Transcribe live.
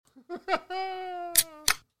Brews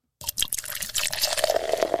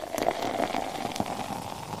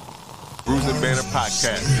and Banner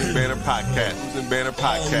Podcast. Brews and Banner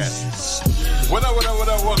Podcast. What up?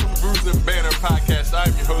 Welcome to Brews and Banner Podcast.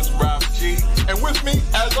 I'm your host, Rob G. And with me,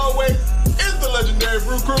 as always, is the Legendary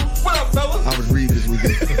Brew Crew. What up, fellas? I was reading this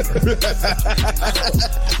weekend.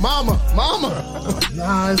 Mama.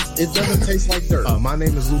 Nah, it doesn't taste like dirt. My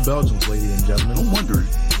name is Lou Belgium, ladies and gentlemen. I'm wondering.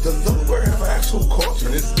 Does Delaware have an actual culture?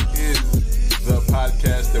 This is the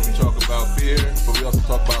podcast that we talk about beer, but we also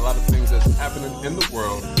talk about a lot of things that's happening in the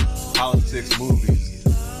world. Politics, movies,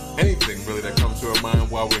 anything really that comes to our mind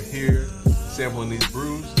while we're here sampling these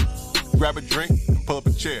brews. Grab a drink and pull up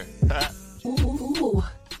a chair. Ooh,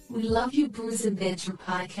 we love you, Brews and Banter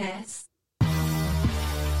Podcast.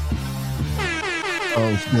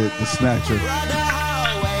 Oh shit, the snatcher. Ride the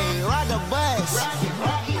highway, ride the bus.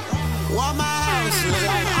 Walk my house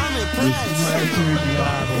like I'm impressed.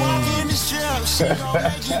 Walk in the strip, she gon'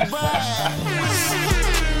 make you buzz.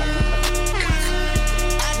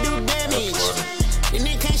 I do damage, and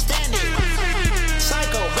they can't stand it.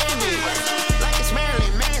 Psycho, baby, like it's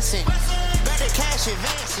Marilyn Manson. Better cash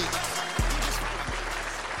advancing.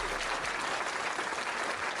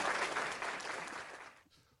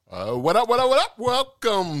 What up?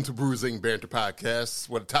 Welcome to Bruising Banter Podcast,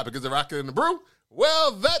 where the topic is the rocket and the brew.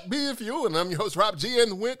 Well, that be a few, and I'm your host, Rob G,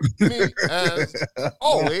 and with me, as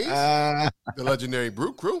always, the Legendary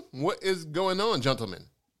Brew Crew. What is going on, gentlemen?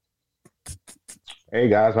 Hey,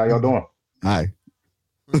 guys, how y'all doing? Hi.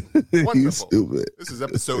 Wonderful. This is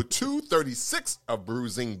episode 236 of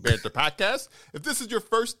Bruising Banter Podcast. If this is your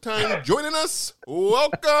first time joining us,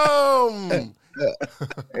 welcome.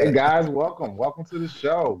 Hey, guys, welcome to the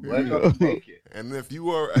show. Glad y'all make it. And if you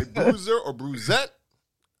are a bruiser or bruisette,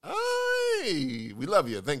 hey, we love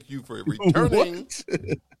you. Thank you for returning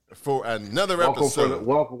for another episode.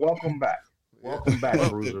 Welcome back. Welcome back,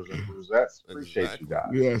 bruisers and bruisettes. Appreciate you guys.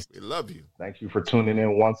 Yes, we love you. Thank you for tuning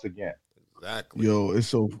in once again. Exactly. Yo, it's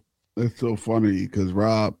so funny because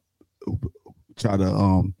Rob tried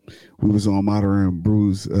to we was on modern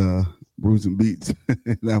brews and beats.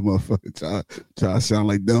 That motherfucker try to sound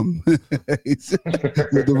like them with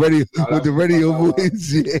the radio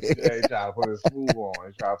voice. Yeah, he tried to put a smooth on.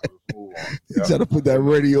 He tried to put that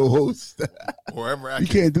radio host. Wherever you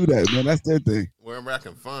can't do that, man. That's their thing. Wherever I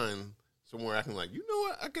can find somewhere I can, like, you know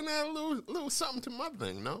what, I can add a little something to my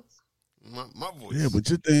thing, no? My voice. Yeah, but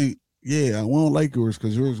your thing, I won't like yours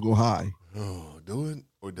because yours go high. Oh, do it?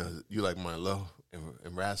 Or does it? You like mine low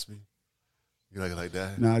and raspy? You like it like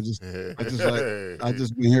that? No, I just been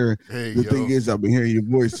hearing. The thing is, I've been hearing your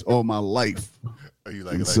voice all my life. Oh, you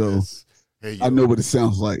like it like this? Hey, yo, I know what it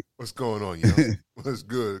sounds like. What's going on, yo? What's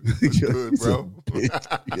good? What's good, bro?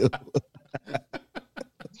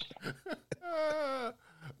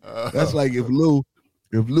 That's like if Lou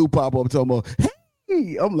pop up talking about,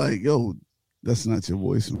 hey, I'm like, yo, that's not your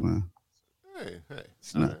voice, man. Hey,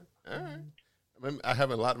 it's not. All right. I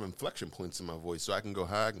have a lot of inflection points in my voice, so I can go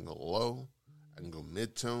high, I can go low, I can go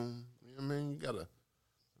mid-tone. You know what I mean? You gotta.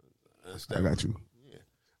 I got you. Yeah.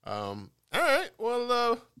 All right.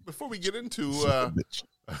 Well, before we get into we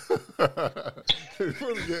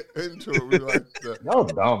like to. No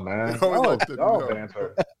dumb, man. No dumb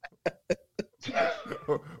banter.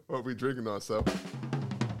 What are we drinking on, so?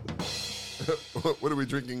 What are we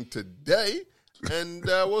drinking today? And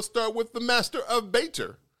we'll start with the master of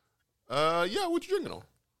Bater. What you drinking on?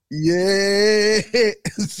 Yeah.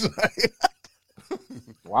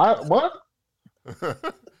 What?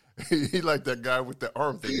 He like that guy with the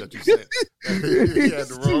arm thing that you said. He had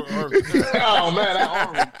the wrong arm. Oh, man, that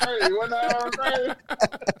arm was crazy. Wasn't that arm crazy?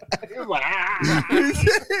 He was like,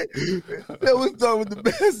 That was done with the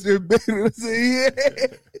master of Bater. I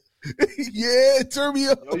said, yeah, turn me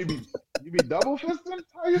up. Yo, you be double fisting?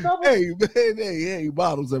 How you double? Hey, man, hey,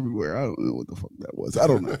 bottles everywhere. I don't know what the fuck that was. I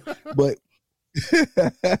don't know. But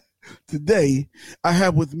today, I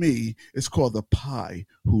have with me, it's called The Pie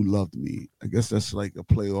Who Loved Me. I guess that's like a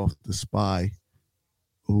play off The Spy.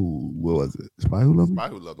 What was it? Spy Who Loved Me? Spy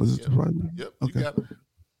Who Loved Me. Was it The Spy Who Loved Me? Yep, okay. You got it.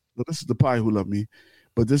 So this is The Pie Who Loved Me.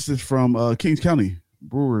 But this is from Kings County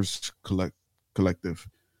Brewers Collective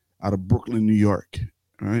out of Brooklyn, New York.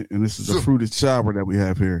 All right. And this is a fruited sour that we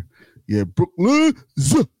have here. Yeah, Brooklyn.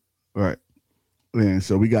 All right. And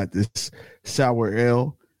so we got this sour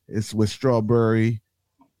ale. It's with strawberry,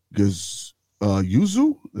 yuzu.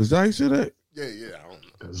 Is that how you say that? Yeah. I don't know.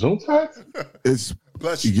 Gesundheit? It's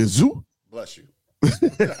Bless you. yuzu. Bless you.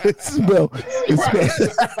 It's spelled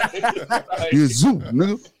yuzu,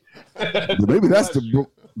 nigga. But maybe that's the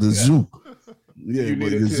zoo. Yeah, You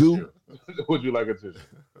but need a the zoo. tissue. Would you like a tissue?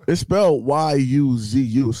 It's spelled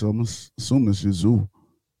Yuzu, so I'm assuming it's Yuzu.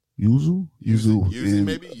 Yuzu, Yuzu,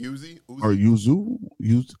 maybe Yuzu, or Yuzu.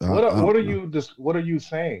 What are you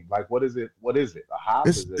saying? Like, what is it? What is it? A hop?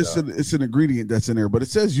 It's an ingredient that's in there, but it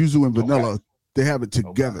says yuzu and vanilla. Okay. They have it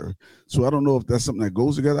together, okay. So I don't know if that's something that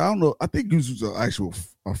goes together. I don't know. I think yuzu's an actual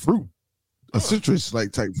fruit, a citrus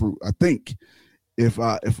like type fruit. I think, if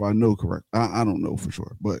I know correct, I don't know for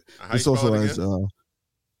sure, but this also has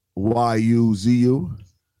YUZU.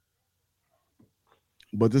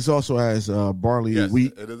 But this also has barley and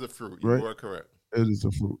wheat. It is a fruit. Right? You are correct. It is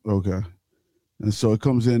a fruit. Okay. And so it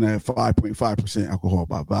comes in at 5.5% alcohol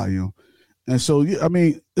by volume. And so, yeah, I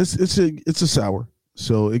mean, it's a sour.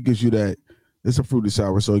 So it gives you that, it's a fruity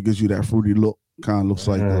sour. So it gives you that fruity look. Kind of looks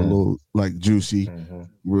like a little, like juicy,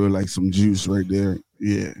 real like some juice right there.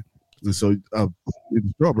 Yeah. And so the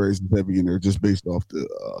strawberries is heavy in there just based off the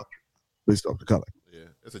color. Yeah.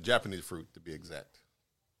 It's a Japanese fruit to be exact.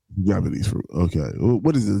 Japanese fruit. Okay.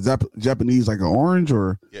 What is it? Japanese like an orange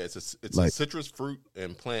or? Yeah, it's like a citrus fruit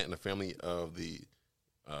and plant in the family of the.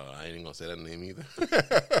 I ain't even gonna say that name either.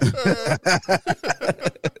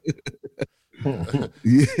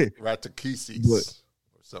 Yeah. Ratakeses or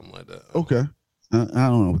something like that. Okay. I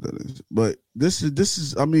don't know what that is, but this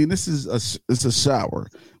is. I mean, it's a sour,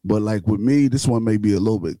 but like with me, this one may be a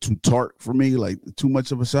little bit too tart for me. Like too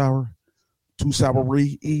much of a sour, too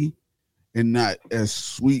soury-y. And not as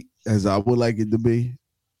sweet as I would like it to be,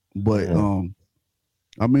 but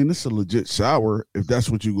I mean, it's a legit sour if that's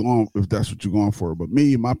what you're going for. But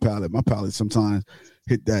me, my palate sometimes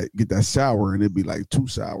get that sour and it'd be like too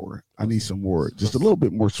sour. I need some more, just a little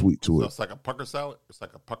bit more sweet to it. So it's like a pucker salad. It's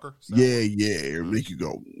like a pucker salad. Yeah, it make you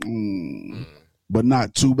go, but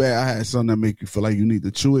not too bad. I had something that make you feel like you need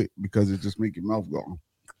to chew it because it just make your mouth go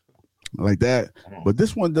like that. But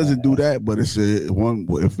this one doesn't do that. But it's one.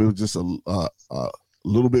 If it was just a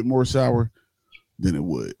little bit more sour, then it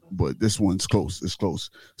would. But this one's close. It's close.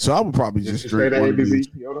 So I would probably just drink one of these.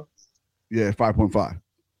 Yeah, 5.5.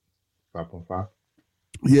 5.5.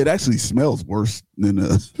 Yeah, it actually smells worse than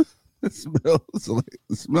it smells like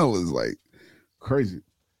the smell is like crazy.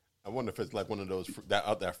 I wonder if it's like one of those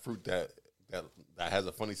that fruit that has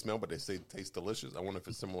a funny smell, but they say tastes delicious. I wonder if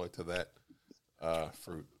it's similar to that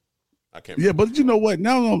fruit. I can't. Yeah, but you know what?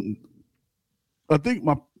 Now I think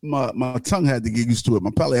my tongue had to get used to it.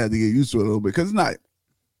 My palate had to get used to it a little bit because it's not.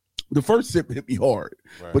 The first sip hit me hard,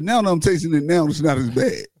 right. But now that I'm tasting it now, it's not as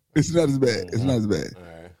bad. It's not as bad. It's not as bad.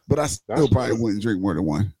 Right. But I still probably wouldn't drink more than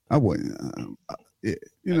one. I wouldn't. Yeah,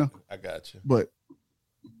 you know. I got you. But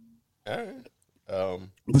all right.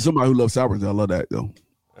 But somebody who loves sours, I love that though.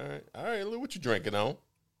 All right. Lou, what you drinking on?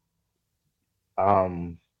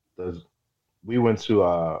 We went to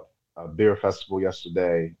a beer festival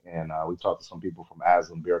yesterday, and we talked to some people from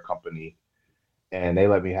Aslin Beer Company, and they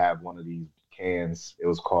let me have one of these cans. It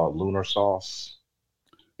was called Lunar Sauce.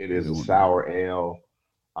 It is a sour ale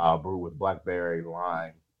brewed with blackberry,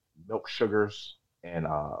 lime, milk sugars, and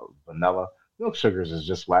vanilla. Milk sugars is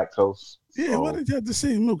just lactose. Yeah, why did you have to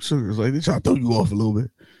say milk sugars? Like, they try to throw you off a little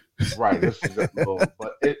bit. Right, this is just a little,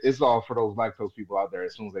 but it's all for those lactose people out there.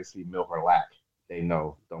 As soon as they see milk or lac, they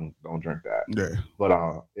know don't drink that. Yeah.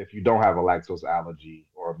 But if you don't have a lactose allergy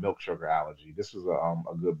or a milk sugar allergy, this is a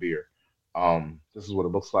good beer. This is what it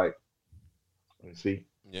looks like. Let me see.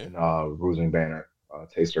 Yeah. And, bruising banner,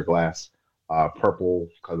 taster glass, purple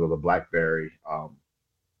because of the blackberry.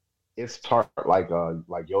 It's tart like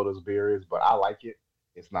Yoda's beer is, but I like it.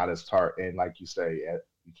 It's not as tart, and like you say,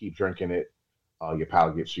 you keep drinking it, your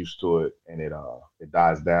palate gets used to it, and it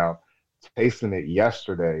dies down. Tasting it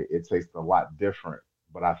yesterday, it tastes a lot different,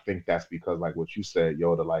 but I think that's because, like what you said,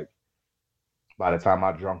 Yoda, like by the time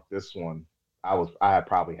I drunk this one, I had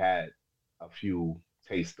probably had a few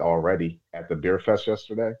tastes already at the beer fest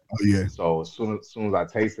yesterday. Oh yeah. So as soon as I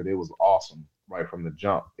tasted it, it was awesome right from the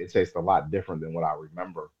jump. It tastes a lot different than what I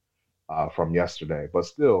remember from yesterday, but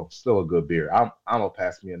still a good beer. I'm gonna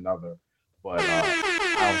pass me another, but I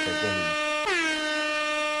don't think any.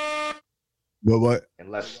 But what?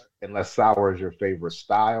 Unless sour is your favorite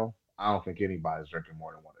style, I don't think anybody's drinking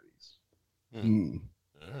more than one of these.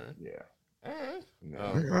 All right. Yeah.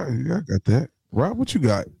 All right. Yeah, I got that. Rob, what you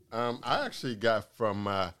got? I actually got from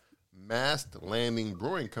Mast Landing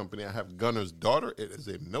Brewing Company. I have Gunner's Daughter. It is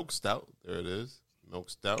a milk stout. There it is,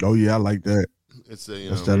 milk stout. Oh yeah, I like that. It's a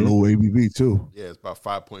that's that low ABV too. Yeah, it's about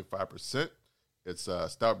 5.5%. It's a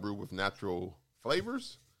stout brewed with natural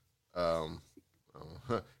flavors.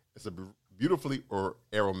 It's a beautifully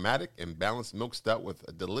aromatic and balanced milk stout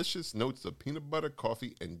with delicious notes of peanut butter,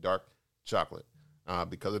 coffee, and dark chocolate.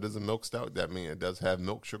 Because it is a milk stout, that means it does have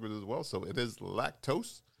milk sugars as well. So it is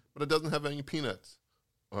lactose, but it doesn't have any peanuts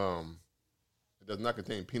it does not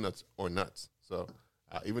contain peanuts or nuts. So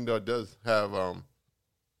even though it does have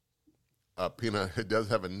peanut, it does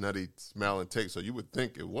have a nutty smell and taste. So you would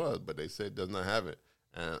think it was, but they say it does not have it.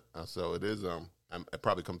 And so it is. It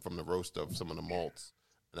probably comes from the roast of some of the malts,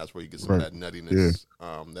 and that's where you get some of that nuttiness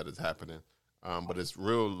that is happening. But it's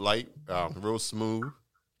real light, real smooth,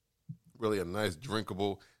 really a nice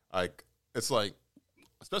drinkable. Like it's like,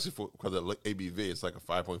 especially because of the ABV, it's like a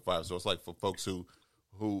 5.5. So it's like for folks who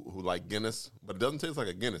like Guinness, but it doesn't taste like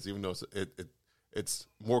a Guinness, even though it's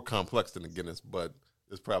more complex than a Guinness. But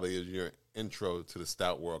this probably is your intro to the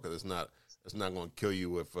stout world because it's not going to kill you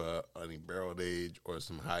with any barreled age or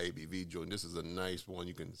some high ABV joint. This is a nice one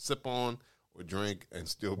you can sip on or drink and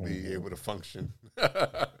still be able to function.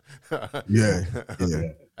 Yeah.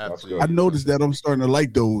 Absolutely. I noticed that I'm starting to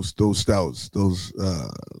like those stouts, those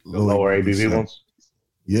the lower ABV ones.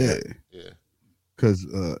 Yeah. Because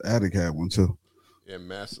Attic had one too. Yeah,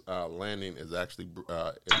 Mast Landing is actually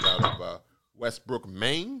it's out of Westbrook,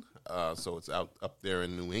 Maine. So it's out up there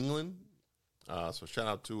in New England. So shout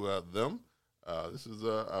out to them. This is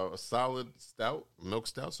a solid stout, milk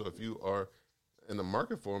stout. So if you are in the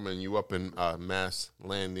market for them and you up in Mast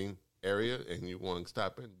Landing area and you want to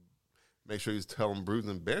stop in, make sure you tell them Brews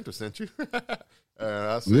and Banter sent you.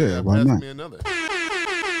 I'll say, why pass not? me another.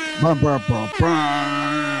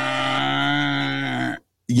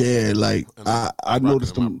 Yeah, like I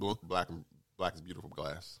noticed them. Black is beautiful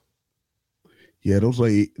glass. Yeah, those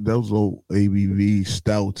old ABV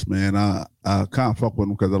stouts, man. I can't fuck with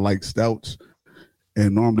them because I like stouts,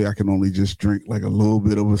 and normally I can only just drink like a little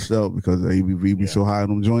bit of a stout because the ABV be so high on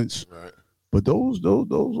them joints. Right. But those low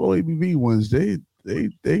ABV ones, they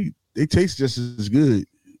taste just as good,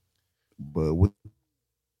 but with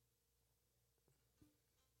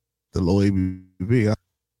the low ABV,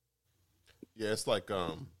 yeah, it's like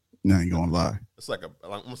now you gonna lie. It's like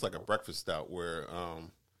almost like a breakfast stout where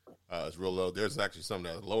it's real low. There's actually some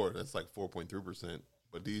that's lower. That's like 4.3%.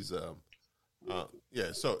 But these, so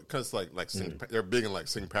because they're big in like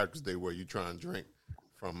St. Patrick's Day where you try and drink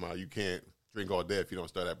from you can't drink all day if you don't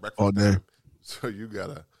start at breakfast all day. time. So you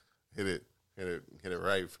gotta hit it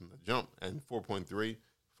right from the jump. And 4.3,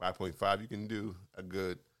 5.5, you can do a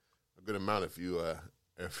good amount if you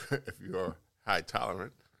if you are high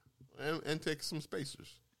tolerant and take some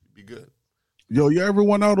spacers. You'd be good. Yo, you ever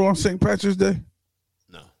went out on St. Patrick's Day?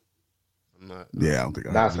 No, I'm not. Yeah, I don't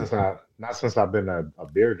think Not since I've been a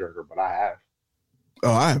beer drinker, but I have.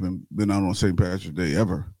 Oh, I haven't been out on St. Patrick's Day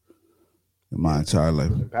ever in my entire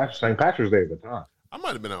life. St. Patrick's Day at the time. I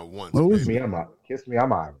might have been out once. Kiss me,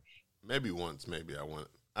 I'm Irish. Maybe once, maybe I went.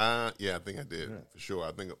 Yeah, I think I did for sure.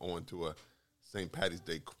 I think I went to a St. Patty's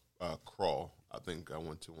Day crawl. I think I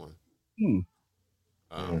went to one.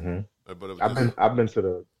 But it was I've been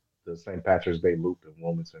to the St. Patrick's Day loop in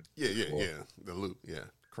Wilmington. Yeah. The loop,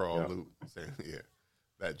 crawl loop. Yeah,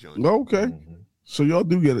 that joint. Okay, so y'all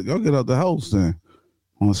do get it. Y'all get out the house then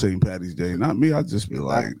on St. Patty's Day. Not me. I just be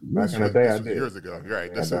like, back in the day, I did years ago.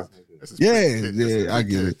 Right. This is yeah. I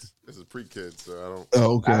get it. This is pre-kids, so I don't.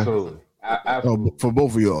 Oh, okay. Absolutely. Oh, for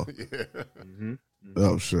both of y'all. Yeah.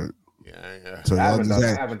 Oh shit. Yeah. So I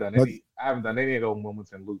haven't done any of those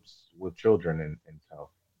Wilmington loops with children in tow.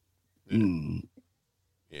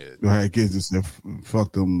 Yeah. I had kids that said,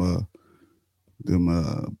 "Fuck them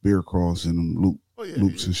beer crawls and them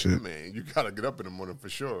loops and shit." Man, you gotta get up in the morning for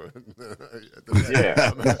sure.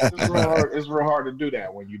 Yeah, it's real hard to do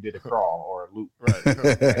that when you did a crawl or a loop. Right.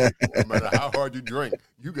 No matter how hard you drink,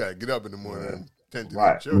 you gotta get up in the morning and tend to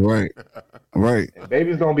the children. Right. And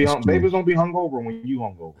babies don't be hungover when you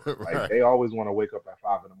hungover. Like Right. they always want to wake up at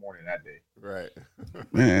 5 in the morning that day. Right.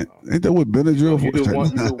 Man, ain't that what Benadryl? You do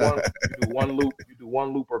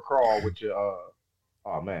one loop or crawl with your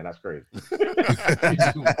oh man, that's crazy.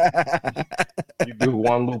 You do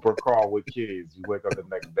one loop or crawl with kids. You wake up the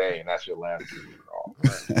next day and that's your last loop or crawl.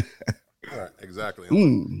 Right, exactly.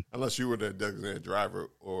 Unless you were the designated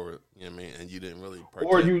driver, or you know what I mean, and you didn't really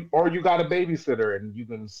partake. Or you got a babysitter and you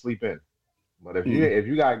can sleep in. But if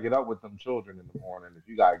you gotta get up with them children in the morning, if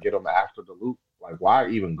you gotta get them after the loop, like why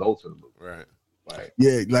even go to the loop? Right.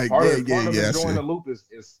 Like part of enjoying the loop is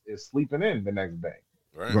sleeping in the next day.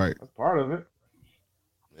 Right. That's part of it.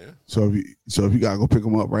 Yeah. So if you gotta go pick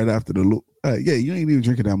them up right after the loop, you ain't even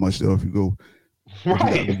drinking that much though. If you go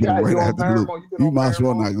right after the loop, you might as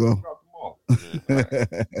well not go.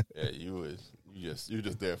 Yeah, you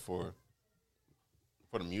just there for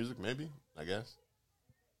the music, maybe, I guess.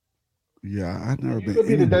 Yeah, I've never been. You could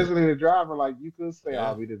be the designated driver, like you could say,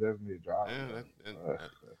 "I'll be the designated driver."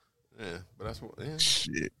 Yeah, but that's what. Yeah.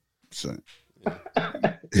 Shit, son.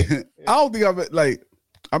 I don't think I've like.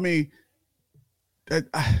 I mean,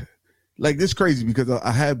 like this crazy because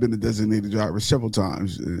I have been a designated driver several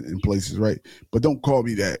times in places, right? But don't call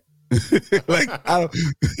me that. Like I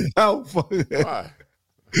don't Why?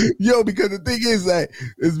 Yo, because the thing is that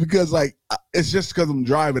it's because like it's just because I'm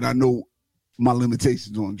driving. I know my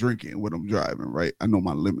limitations on drinking when I'm driving, right? I know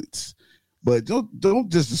my limits, but don't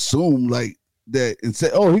just assume like that and say,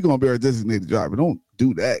 oh, he's gonna be our designated driver. Don't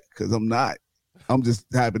do that because I'm not. I'm just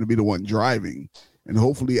happen to be the one driving, and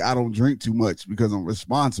hopefully I don't drink too much because I'm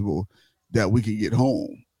responsible that we can get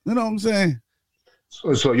home. You know what I'm saying?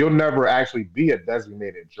 So you'll never actually be a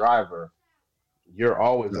designated driver. You're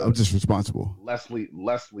always I'm just responsible. Leslie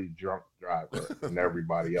drunk driver and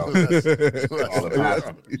everybody else.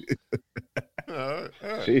 All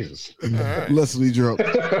right. Jesus. All right. Leslie drunk.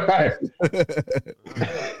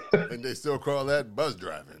 And they still call that buzz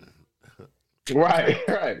driving. Right.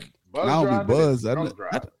 I don't be buzzed.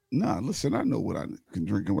 Nah, Listen, I know what I can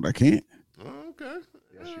drink and what I can't. Okay.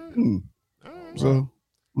 yes, you do. All right. So,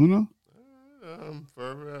 you know.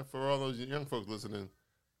 For all those young folks listening,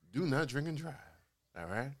 do not drink and drive. All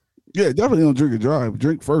right. Yeah, definitely don't drink and drive.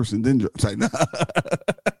 Drink first and then drive. It's like, nah.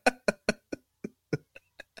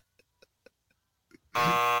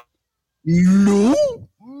 No,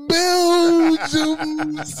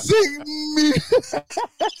 Belgium, sing me.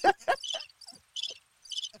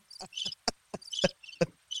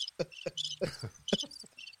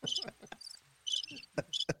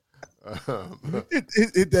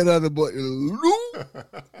 Hit that other button.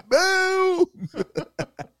 No.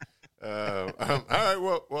 All right.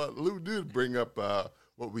 Well, Lou did bring up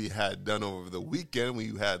what we had done over the weekend.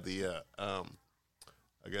 We had the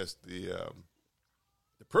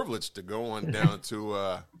privilege to go on down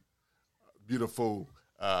to beautiful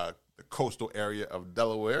the coastal area of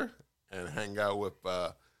Delaware and hang out with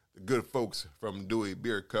the good folks from Dewey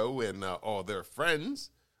Beer Co. and all their friends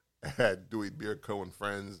at Dewey Beer Co. and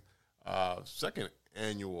Friends second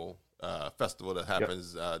annual festival that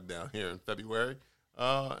happens down here in February.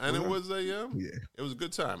 And it was it was a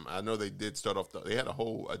good time. I know they did start off. They had a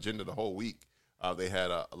whole agenda the whole week. They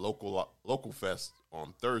had a local fest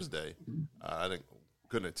on Thursday. I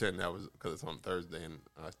couldn't attend. That was because it's on Thursday and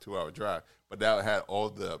a 2-hour drive. But that had all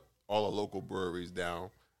the local breweries down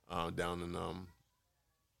in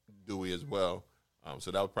Dewey as well.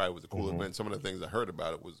 So that probably was a cool event. Some of the things I heard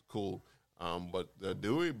about it was cool. But the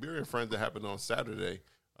Dewey Beer Friends that happened on Saturday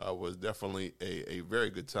was definitely a very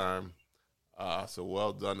good time. So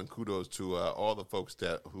well done and kudos to all the folks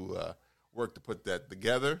who worked to put that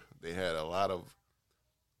together. They had a lot of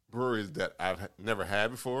breweries that I've never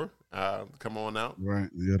had before come on out. Right.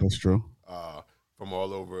 Yeah, that's true. From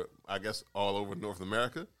all over, I guess, all over North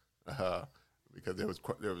America, because there was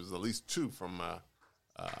at least 2 from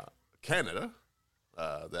Canada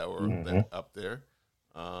that were up there,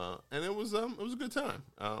 and it was a good time.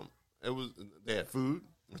 They had food.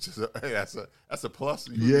 Which is that's a plus.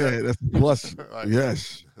 Yeah, that's a plus. Like,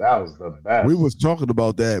 yes, that was the best. We was talking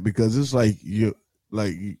about that because it's like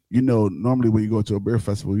normally when you go to a beer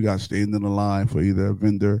festival, you got to stand in the line for either a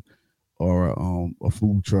vendor or a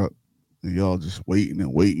food truck, and y'all just waiting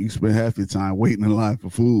and waiting. You spend half your time waiting in line for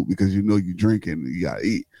food because you know you're drinking and you got to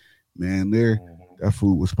eat. Man, that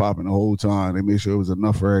food was popping the whole time. They made sure it was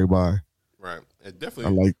enough for everybody. Right, it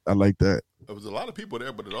definitely. I like that. There was a lot of people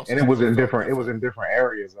there, but it also it was in different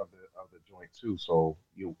areas of the joint too. So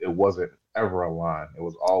it wasn't ever a line. It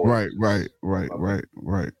was always right.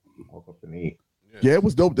 Walk up and eat. Yeah, it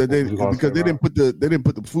was dope that they didn't put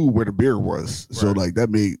the food where the beer was. Right. So like that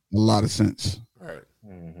made a lot of sense. Right.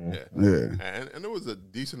 Mm-hmm. Yeah. And there was a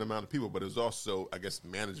decent amount of people, but it was also, I guess,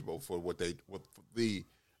 manageable for I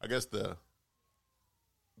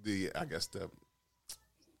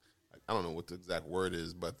don't know what the exact word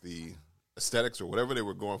is, but the aesthetics or whatever they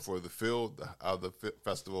were going for, the feel of the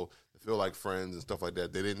festival, the feel like friends and stuff like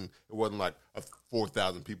that. It wasn't like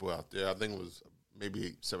 4,000 people out there. I think it was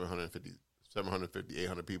maybe 750,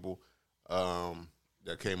 800 people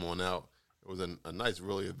that came on out. It was a nice,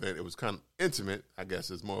 really event. It was kind of intimate, I guess.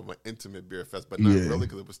 It's more of an intimate beer fest, but not really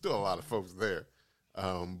because there was still a lot of folks there.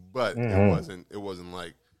 But it wasn't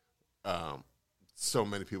like so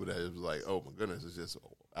many people that it was like, oh my goodness, it's just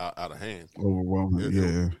out of hand.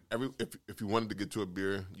 Overwhelming. If you wanted to get to a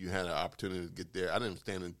beer, you had an opportunity to get there. I didn't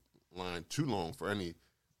stand in line too long for any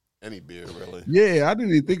beer, really. Yeah, I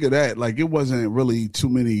didn't even think of that. Like it wasn't really too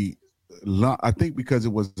many. I think because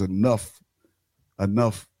it was enough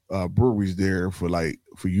breweries there for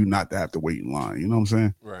you not to have to wait in line. You know what I'm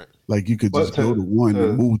saying? Right. Like you could just go to one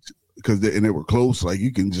and move because they were close. Like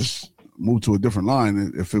you can just move to a different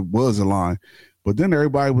line if it was a line. But then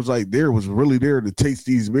everybody was like, was really there to taste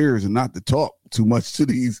these beers and not to talk too much to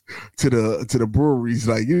the breweries.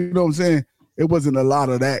 Like, you know what I'm saying? It wasn't a lot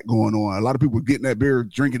of that going on. A lot of people getting that beer,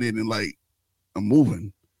 drinking it, and like, I'm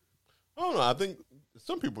moving. I don't know. I think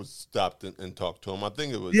some people stopped and talked to him. I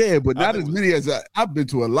think it was but not as many as I've been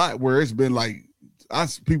to a lot where it's been like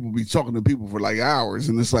people be talking to people for like hours,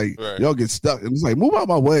 and it's like y'all get stuck, and it's like, move out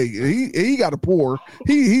my way. And he got to pour.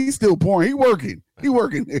 He's still pouring. He working.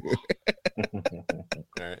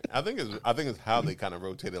 Right. I think it's how they kind of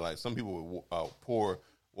rotated. Like some people would pour,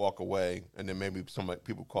 walk away, and then maybe some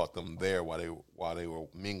people caught them there while they were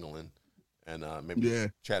mingling, and maybe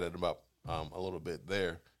chatted about a little bit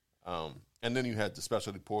there. And then you had the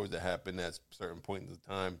specialty pours that happened at certain points of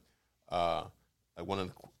time. Like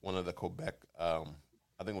one of the Quebec, I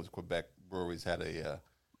think it was Quebec breweries had a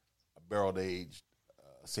barrel aged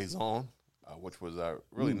saison, which was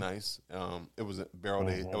really nice. It was barrel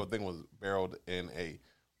aged. I think it was barreled in a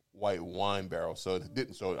white wine barrel, so it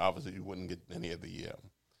didn't. So obviously you wouldn't get any of the.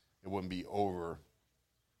 It wouldn't be over.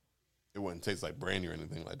 It wouldn't taste like brandy or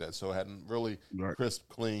anything like that. So it had really crisp,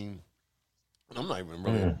 clean. I'm not even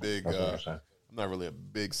really a big. I'm not really a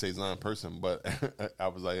big saison person, but I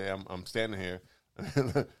was like, hey, I'm standing here,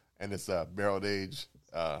 and it's barrel aged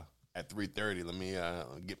at 3:30. Let me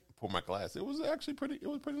pour my glass. It was actually pretty. It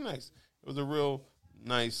was pretty nice. It was a real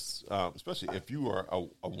nice, especially if you are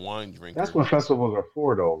a wine drinker. That's what festivals are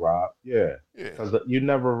for, though, Rob. Yeah, because you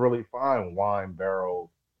never really find wine barrel.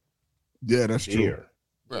 Yeah, that's beer.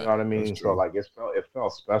 True. You know what I mean? So like it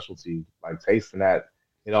felt specialty. Like tasting that.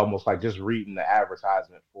 It almost like just reading the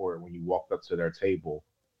advertisement for it when you walked up to their table.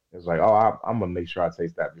 It's like, oh, I'm gonna make sure I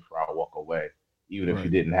taste that before I walk away, even if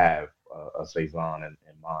you didn't have a saison in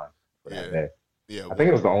mind for that day. Yeah, I think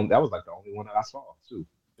it was that was like the only one that I saw too.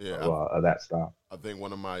 Yeah, of that style. I think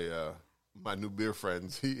one of my my new beer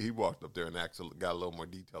friends, he walked up there and actually got a little more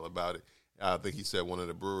detail about it. I think he said one of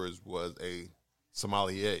the brewers was a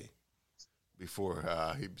sommelier before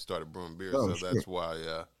he started brewing beer, so that's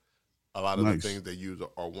why. A lot of the things they use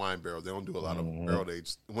are wine barrels. They don't do a lot of barrel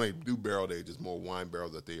aged. When they do barrel age, it's more wine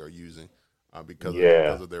barrels that they are using because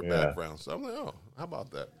of their background. So I'm like, oh, how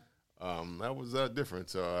about that? That was different.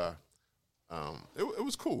 So it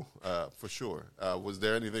was cool for sure. Was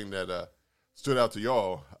there anything that stood out to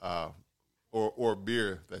y'all, or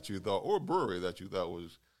beer that you thought, or brewery that you thought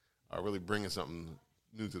was really bringing something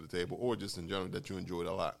new to the table, or just in general that you enjoyed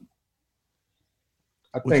a lot?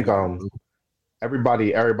 I think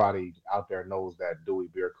everybody out there knows that Dewey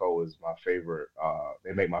Beer Co is my favorite.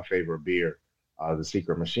 They make my favorite beer, the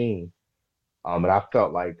Secret Machine. And I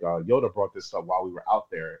felt like Yoda brought this up while we were out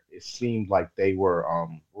there. It seemed like they were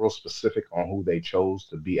real specific on who they chose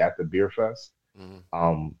to be at the beer fest.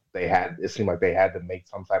 It seemed like they had to make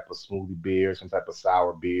some type of smoothie beer, some type of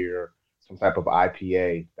sour beer, some type of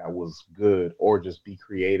IPA that was good, or just be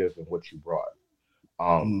creative in what you brought.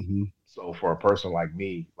 So for a person like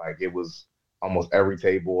me, like it was almost every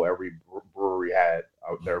table, every brewery had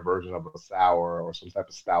their version of a sour or some type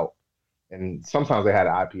of stout. And sometimes they had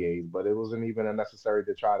IPAs, but it wasn't even necessary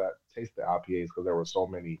to try to taste the IPAs because there were so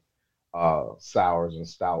many sours and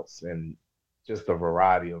stouts and just a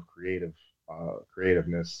variety of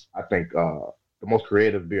creativeness. I think the most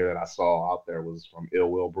creative beer that I saw out there was from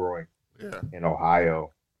Ill Will Brewing in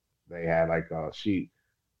Ohio. They had like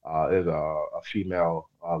there's a female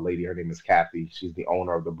lady. Her name is Kathy. She's the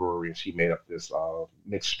owner of the brewery, and she made up this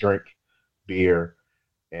mixed drink beer,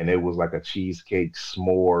 and it was like a cheesecake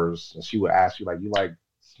s'mores. And she would ask you, like, you like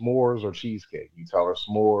s'mores or cheesecake? You tell her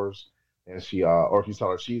s'mores, and she or if you tell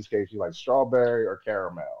her cheesecake, she like strawberry or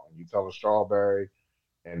caramel. And you tell her strawberry,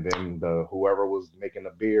 and then whoever was making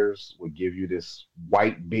the beers would give you this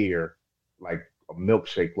white beer, like a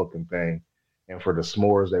milkshake looking thing. And for the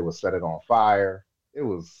s'mores, they would set it on fire. It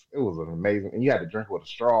was an amazing, and you had to drink with a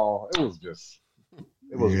straw. It was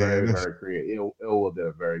very, very creative. Ill did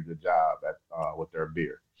a very good job at with their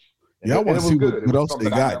beer. And I want to see what else they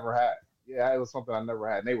got. I never had. Yeah, it was something I never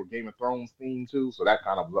had. And they were Game of Thrones themed too, so that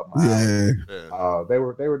kind of blew up my alley. They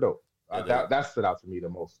were dope. That stood out to me the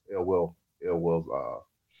most. Ill Will's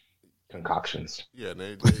concoctions. Yeah,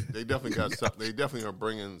 they definitely got something. They definitely are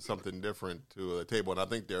bringing something different to the table, and I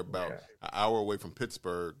think they're about an hour away from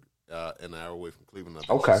Pittsburgh. An hour away from Cleveland.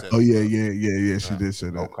 Okay. Oh yeah. She did say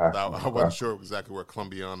that. Okay. I wasn't sure exactly where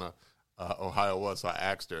Columbiana, Ohio was, so I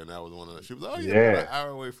asked her, and that was one of the. She was like, "Oh yeah, an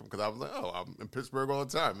hour away from." Because I was like, "Oh, I'm in Pittsburgh all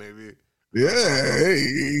the time. Maybe." Yeah.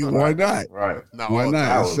 Hey, why not? Right. Why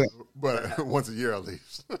not? But once a year at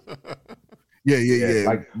least. Yeah.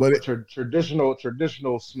 Like, but traditional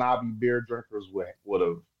snobby beer drinkers would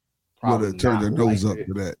have probably have turned their not nose liked up it.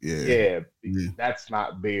 to that. Yeah. Yeah, that's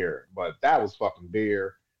not beer, but that was fucking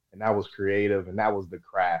beer, and that was creative, and that was the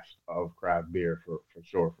craft of craft beer for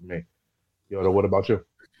sure for me. Yoda, what about you?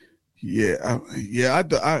 I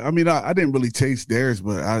mean, I didn't really taste theirs,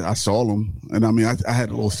 but I saw them, and I mean, I had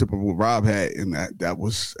a little sip of what Rob had, and that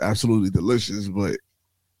was absolutely delicious. But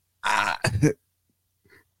I,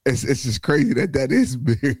 it's just crazy that is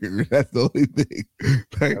beer. That's the only thing.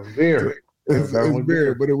 Like, That's beer. it's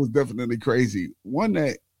beer, but it was definitely crazy. One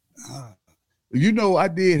that, I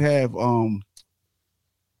did have. I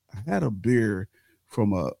had a beer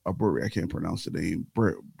from a brewery. I can't pronounce the name.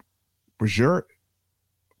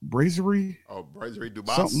 Brasserie. Oh, Brasserie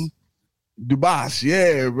Dubas. Something. Dubas,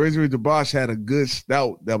 yeah. Brasserie Dubas had a good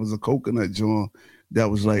stout that was a coconut joint that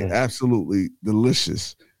was like absolutely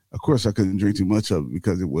delicious. Of course, I couldn't drink too much of it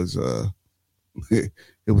because it was it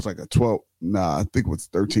was like a 12. Nah, I think it was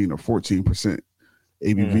 13 or 14%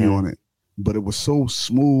 ABV on it. But it was so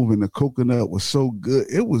smooth and the coconut was so good.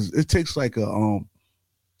 It tastes like a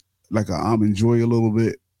almond joy a little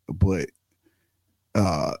bit, but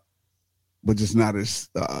just not as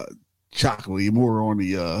chocolatey, more on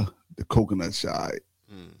the coconut side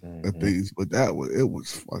of things. But it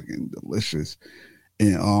was fucking delicious.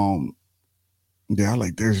 And I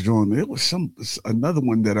like there's John. It was another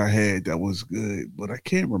one that I had that was good, but I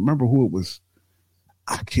can't remember who it was.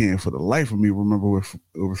 I can't for the life of me remember where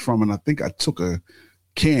it was from, and I think I took a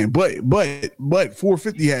can, but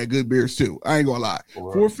 450 had good beers too. I ain't gonna lie.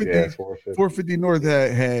 450 North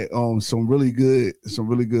had some really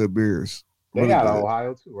good beers. They got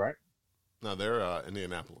Ohio too, right? No, they're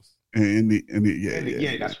Indianapolis.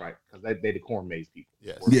 Yeah, that's right. Because they the corn maze people.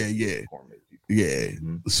 Yes. Yeah. Corn maze people. Yeah.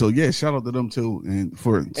 So yeah, shout out to them too. And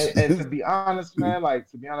to be honest, man, I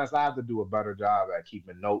have to do a better job at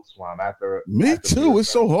keeping notes while I'm at the. Me too. It's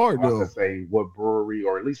so hard though. To say what brewery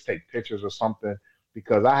or at least take pictures or something,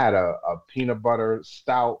 because I had a peanut butter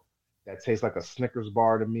stout that tastes like a Snickers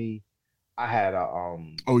bar to me. I had a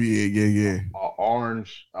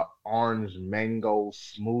orange mango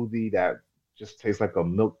smoothie that just tastes like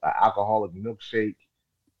an alcoholic milkshake.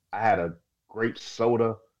 I had a grape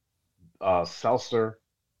soda seltzer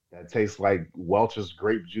that tastes like Welch's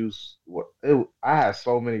grape juice. I had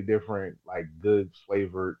so many different like good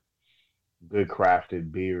flavored, good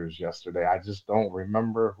crafted beers yesterday. I just don't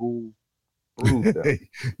remember who brewed them.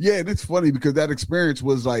 Yeah, and it's funny because that experience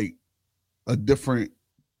was like a different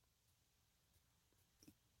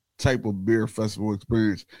type of beer festival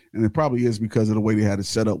experience, and it probably is because of the way they had it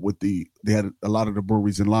set up with they had a lot of the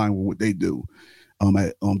breweries in line with what they do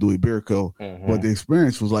at Dewey Beer Co. But the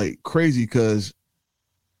experience was like crazy because,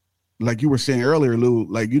 like you were saying earlier, Lou,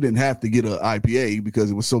 like you didn't have to get an IPA because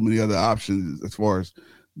there was so many other options as far as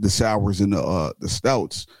the sours and the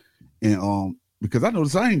stouts, and because I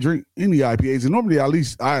noticed I ain't drink any IPAs, and normally I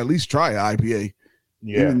at least try an IPA.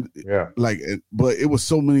 Like, but it was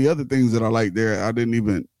so many other things that I like there. I didn't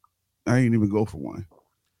even go for one.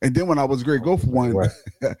 And then when I was great, go for one.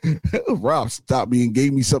 Rob stopped me and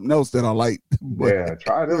gave me something else that I liked.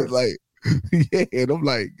 Try this. And I'm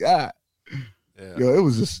like, God. Yeah. Yo, it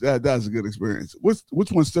was just that was a good experience.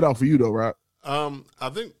 Which one stood out for you though, Rob? I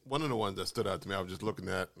think one of the ones that stood out to me, I was just looking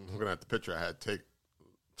at the picture I had took.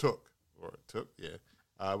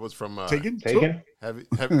 It was from Taken? Heavy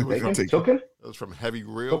It was from Heavy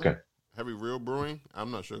Real. Okay. Heavy Real Brewing. I'm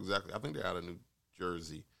not sure exactly. I think they're out of New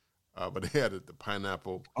Jersey. But they had the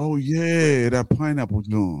pineapple. Oh yeah, that pineapple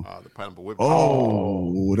joint. The pineapple whipped.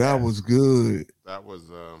 Oh, that was good. That was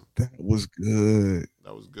good.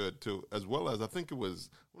 That was good too. As well as I think it was.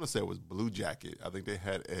 I want to say it was Blue Jacket. I think they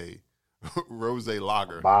had a rosé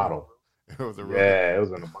lager bottle. It was a it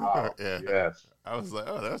was in a bottle. Yes. I was like,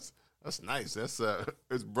 oh, that's nice. That's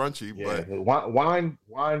it's brunchy, but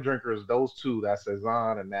wine drinkers, those two, that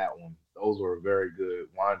Cezanne and that one, those were very good.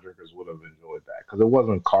 Wine drinkers would have enjoyed that because it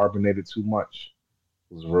wasn't carbonated too much.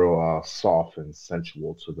 It was real soft and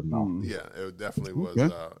sensual to the mouth. Yeah, it definitely was.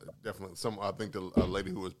 Definitely some. I think the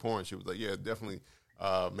lady who was pouring, she was like, "Yeah, it definitely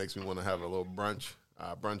makes me want to have a little brunch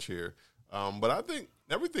here." But I think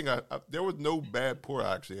everything. There was no bad pour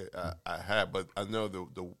actually I had, but I know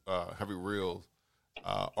the Heavy Real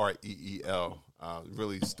REEL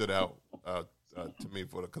really stood out to me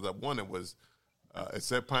because one it was. It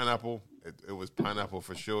said pineapple. It was pineapple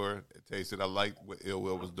for sure. It tasted. I liked what Ill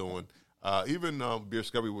Will was doing. Even Beer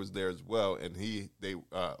Scubby was there as well, and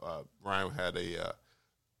Ryan had a,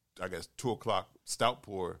 I guess 2:00 stout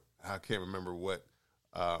pour. I can't remember what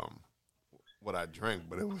I drank,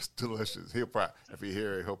 but it was delicious. He'll probably, if he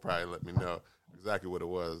hear it, he'll probably let me know exactly what it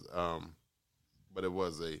was. But it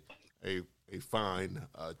was a fine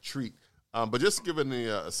treat. But just giving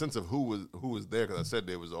the a sense of who was there, because I said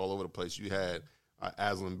they was all over the place. You had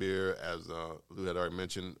Aslin Beer, as Lou had already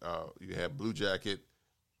mentioned. You had Blue Jacket,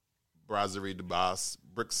 Brasserie de Basse,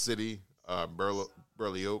 Brick City,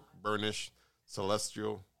 Burley Oak, Burnish,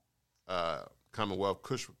 Celestial, Commonwealth,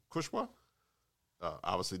 Kushwa,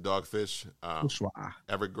 obviously Dogfish,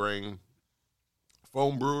 Evergreen,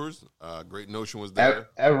 Foam Brewers, Great Notion was there.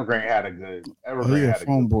 Evergreen had a good. Evergreen had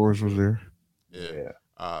Foam Brewers was there. Yeah.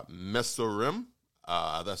 Messerim,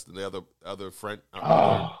 that's the other French,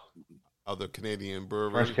 other Canadian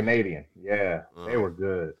brewery. French Canadian, yeah, they were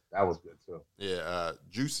good. That was good too. Yeah,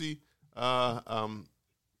 Juicy had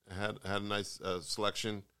a nice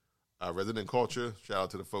selection. Resident Culture, shout out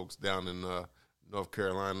to the folks down in North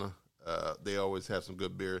Carolina. They always have some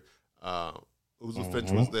good beer. Ouzel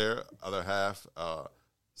Finch was there. Other half,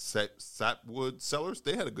 Sapwood Cellars,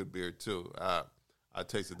 they had a good beer too. I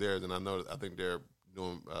tasted theirs, and I think they're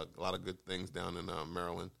doing a lot of good things down in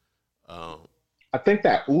Maryland. I think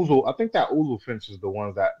that Ouzel Finch is the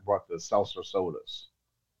ones that brought the seltzer sodas.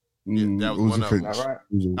 Yeah, that was one of them. Right?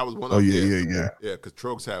 That was one of them. Yeah. Yeah, because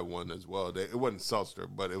Trogs had one as well. It wasn't seltzer,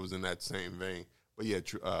 but it was in that same vein. But yeah,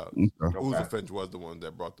 Ouzel Finch was the one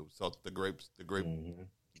that brought the grapes, the grape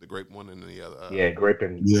one, and the other. Grape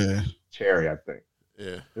and cherry, I think.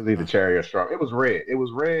 Yeah, it was either cherry or strawberry. It was red. It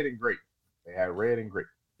was red and grape. They had red and grape.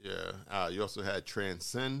 Yeah. You also had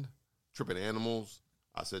Transcend, Trippin' Animals.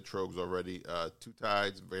 I said Trogs already. Two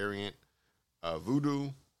Tides, Variant,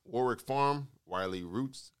 Voodoo, Warwick Farm, Wiley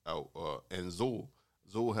Roots, and Zool.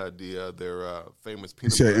 Zool had their famous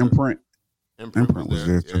peanut butter. Imprint. Imprint was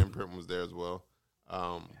there too. Yeah, Imprint was there as well.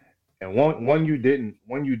 And one you didn't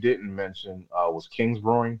mention was Kings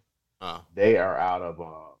Brewing. They are out of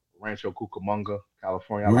Rancho Cucamonga,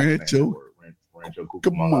 California. Rancho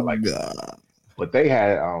Cucamonga. I like that. But they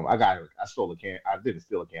had I stole a can. I didn't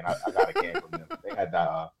steal a can. I got a can from them. They had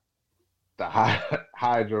the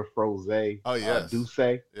Hydra Froze. Oh yes.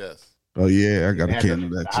 Douce. Yes. Oh yeah, I got a can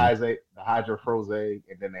of that too. The Hydra Froze,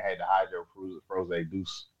 and then they had the Hydra Froze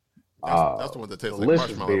Douce. That's the one that tastes like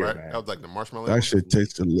marshmallow, beer, right? Man. That was like the marshmallow. That shit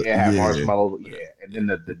tasted marshmallow. Yeah, and then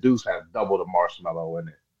the Deuce has double the marshmallow in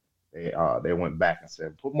it. They went back and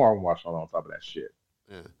said put more marshmallow on top of that shit.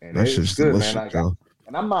 Yeah, and that's just good, man.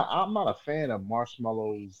 And I'm not a fan of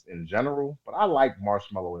marshmallows in general, but I like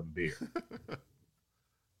marshmallow in beer.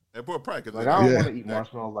 I don't want to eat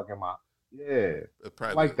marshmallows like in my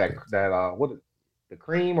I like that the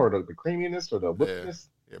cream or the creaminess or the whippiness.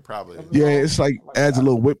 Yeah, probably. Yeah, it's like adds a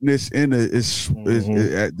little whipness in it.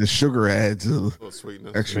 The sugar adds a little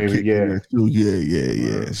sweetness, extra kick in there too.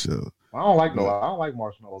 Yeah. So I don't like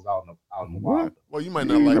marshmallows out in the wild. Well, you might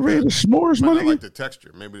not like the s'mores. You might not like the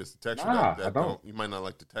texture. Maybe it's the texture that I don't. You might not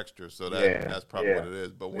like the texture, so that's probably what it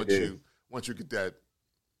is. But once you get that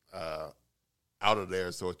out of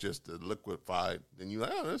there, so it's just liquefied, then you're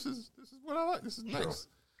like, oh, this is what I like. This is nice.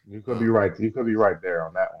 You could be right. You could be right there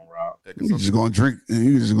on that one, Rob. You're just gonna drink.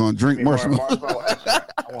 You're just gonna drink marshmallow.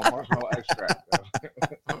 Extract. I want marshmallow extract.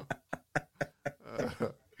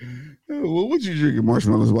 What would you drinking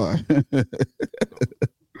marshmallows by?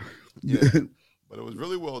 Yeah, but it was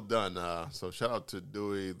really well done. So shout out to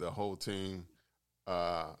Dewey, the whole team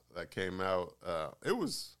that came out. It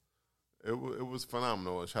was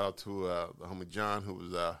phenomenal. Shout out to the homie John, who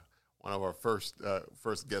was one of our first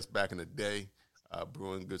guests back in the day.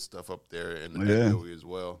 Brewing good stuff up there in Dewey as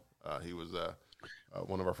well. He was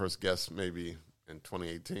one of our first guests maybe in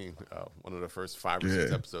 2018. One of the first 5 or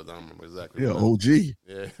 6 episodes. I don't remember exactly. Yeah, OG.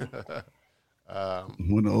 Yeah.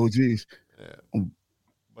 One of the OGs. Yeah.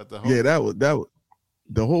 But the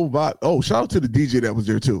whole vibe. Oh, shout out to the DJ that was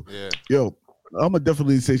there too. Yeah. Yo, I'm gonna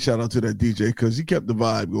definitely say shout out to that DJ because he kept the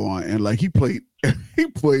vibe going and like he played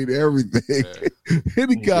everything. Yeah.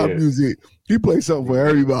 Any kind of music, he played something for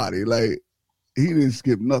everybody. Like he didn't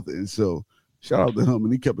skip nothing. So shout out to him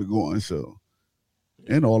and he kept it going. So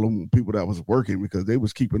and all them people that was working because they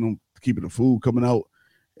was keeping the food coming out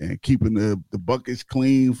and keeping the buckets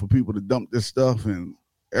clean for people to dump this stuff and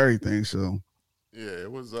everything. So yeah,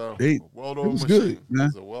 it was a well-oiled machine. Good, man.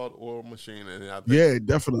 It was a well-oiled machine, and I think,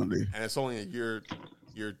 definitely. And it's only a year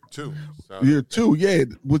 2. So. Year 2,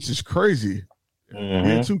 which is crazy. Mm-hmm.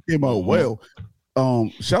 Year 2 came out well.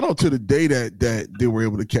 Shout out to the day that they were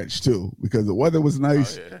able to catch too, because the weather was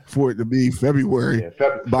nice for it to be February. Yeah,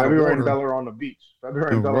 February in Delaware on the beach.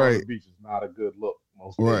 February in Delaware on the beach is not a good look.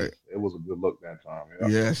 Most days. It was a good look that time. Yeah.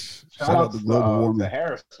 Yes. Shout out to global warming. To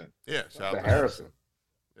Harrison. Yeah, shout out to Harrison.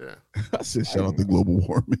 Yeah. I said shout out to global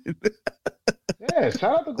warming. Yeah,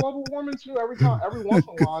 shout out to global warming too. Every once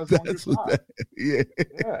in a while it's on your side. Yeah.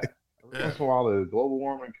 Every once in a while the global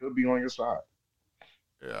warming could be on your side.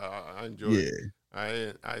 Yeah, I enjoyed it.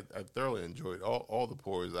 I thoroughly enjoyed all the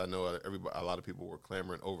pours. I know a lot of people were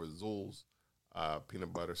clamoring over Zool's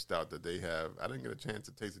peanut butter stout that they have. I didn't get a chance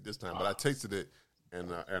to taste it this time, but I tasted it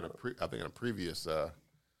in a previous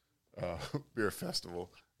beer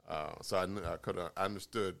festival. So I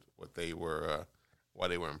understood what they were, why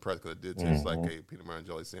they were impressed, because it did taste like a peanut butter and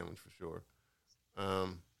jelly sandwich for sure. I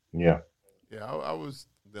was.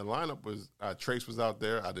 The lineup was Trace was out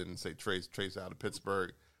there. I didn't say Trace. Trace out of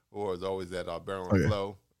Pittsburgh, who was always at Barrel and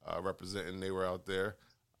Flow representing. They were out there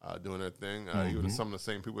doing their thing. Even some of the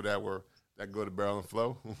same people that go to Barrel and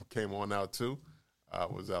Flow who came on out too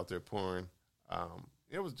was out there pouring.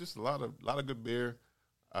 It was just a lot of good beer.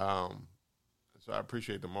 So I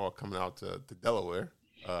appreciate them all coming out to Delaware.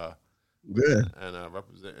 And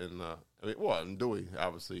representing. And Dewey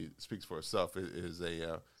obviously speaks for itself. It is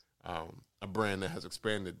a brand that has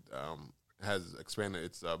expanded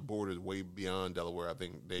its borders way beyond Delaware. I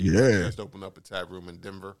think they just opened up a tap room in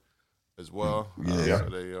Denver as well. So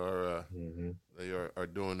they are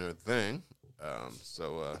doing their thing.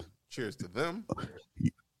 So cheers to them.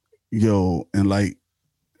 Yo, and like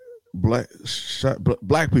black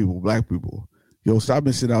people. Yo, stop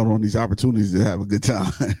missing out on these opportunities to have a good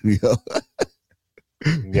time. Yo.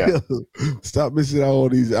 Yo, stop missing out on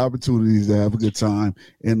these opportunities to have a good time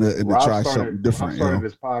and to try something different.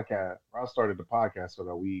 Rob started the podcast so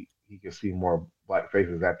that he could see more black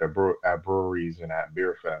faces at breweries and at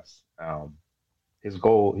beer fest. His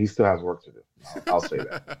goal, he still has work to do. I'll say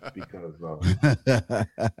that because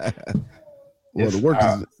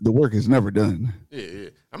the work is never done. Yeah.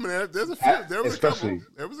 I mean, there's a few. There was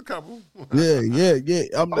a couple. Right.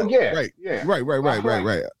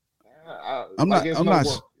 I'm not.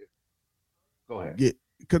 Go ahead. Yeah,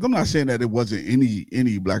 because I'm not saying that it wasn't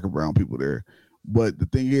any black or brown people there, but the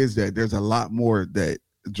thing is that there's a lot more that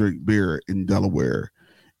drink beer in Delaware,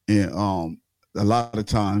 and a lot of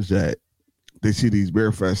times that they see these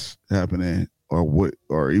beer fests happening,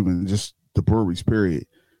 or even just the breweries period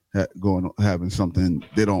having something.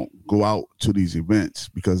 They don't go out to these events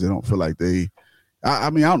because they don't feel like they. I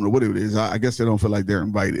mean, I don't know what it is. I guess they don't feel like they're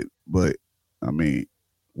invited, but I mean.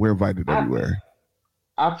 We're invited everywhere.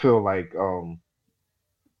 I feel like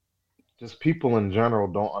just people in general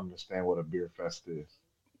don't understand what a beer fest is.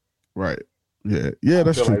 Right. Yeah.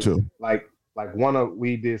 That's true too. Like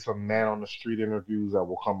we did some man on the street interviews that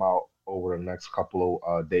will come out over the next couple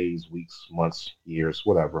of days, weeks, months, years,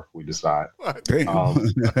 whatever we decide. Damn.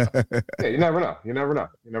 You never know.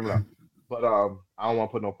 But I don't want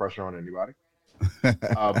to put no pressure on anybody.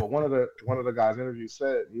 But one of the guys interviewed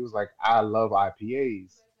said, he was like, I love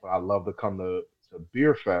IPAs, but I love to come to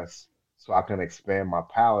beer fest so I can expand my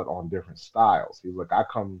palate on different styles. He was like, I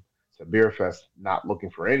come to beer fest not looking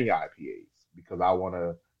for any IPAs because I want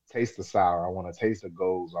to taste the sour, I want to taste the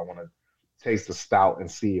goes, I want to taste the stout and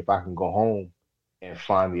see if I can go home and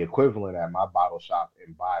find the equivalent at my bottle shop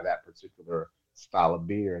and buy that particular style of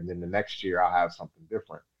beer, and then the next year I'll have something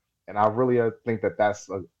different. And I really think that that's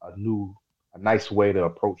a nice way to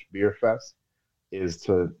approach beer fest, is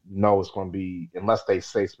to know it's going to be, unless they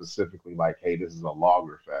say specifically like, hey, this is a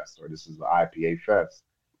lager fest or this is an IPA fest,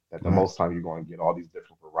 that the most time you're going to get all these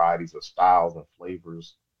different varieties of styles and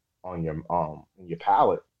flavors on your in your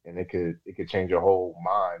palate, and it could change your whole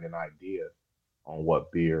mind and idea on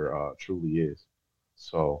what beer truly is.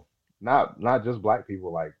 So not just black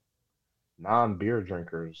people, like non-beer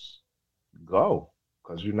drinkers, go,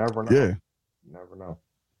 because you never know. Yeah, you never know.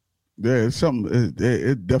 Yeah, it's something.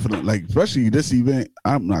 It definitely, like, especially this event.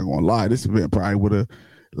 I'm not gonna lie, this event probably would have,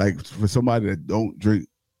 like, for somebody that don't drink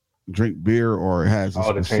beer or has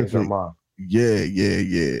a to change their mind.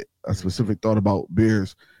 Yeah, a specific thought about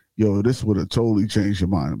beers. Yo, this would have totally changed your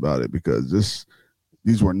mind about it, because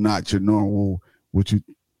these were not your normal what you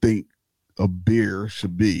think a beer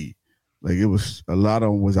should be. Like, it was, a lot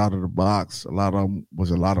of them was out of the box. A lot of them was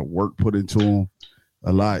a lot of work put into them.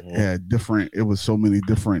 A lot had different. It was so many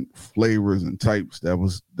different flavors and types that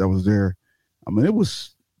was there. I mean, it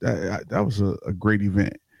was that was a great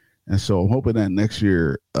event, and so I'm hoping that next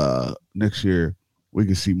year we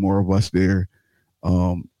can see more of us there.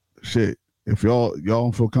 If y'all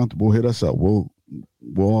don't feel comfortable, hit us up. We'll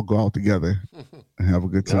all go out together and have a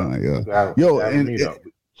good time. Yeah.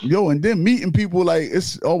 And then meeting people, like,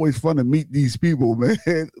 it's always fun to meet these people,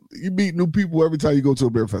 man. You meet new people every time you go to a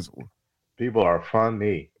beer festival. People are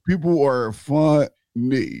funny.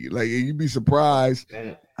 Like, you'd be surprised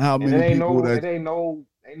how many people ain't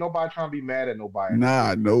nobody trying to be mad at nobody.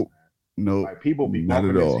 Nah, nope. Like, people be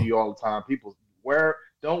bumping into you all the time. People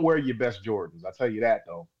don't wear your best Jordans. I tell you that,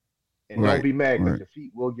 though. And Right, don't be mad because right. your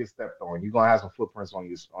feet will get stepped on. You're gonna have some footprints on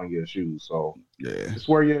your shoes. So Yeah. just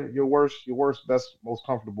wear your worst, best, most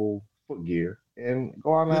comfortable foot gear and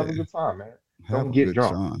go out and have Yeah. a good time, man. Have Don't a get good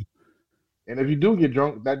drunk. time. And if you do get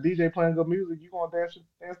drunk, that DJ playing good music, you gonna dance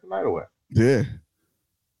the night away. Yeah.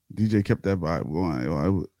 DJ kept that vibe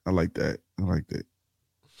going. I like that. I liked it.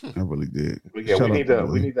 I really did. But yeah, Shout out to we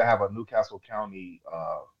Billy. need to have a Newcastle County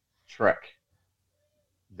trek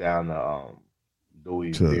down the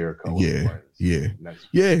Dewey Beer Co. Yeah, Friends yeah, next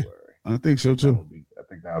yeah. February. I think so too. I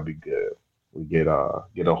think that would be good. We get a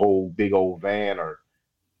whole big old van or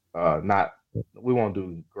not. We won't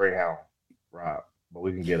do Greyhound, Rob, but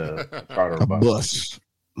we can get a charter A bus. bus.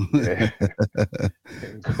 Yeah.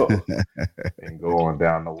 and go on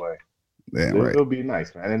down the way. Yeah, right. It'll be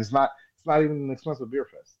nice, man. And it's not even an expensive beer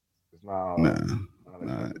fest. It's not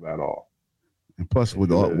expensive at all. And plus, with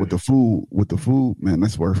the food, man,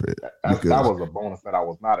 that's worth it. That was a bonus that I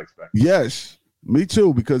was not expecting. Yes, me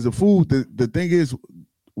too. Because the food, the thing is,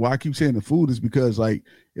 why I keep saying the food is because like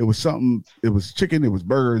it was something. It was chicken. It was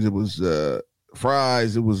burgers. It was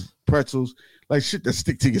fries. It was pretzels. Like shit that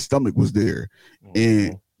stick to your stomach was there,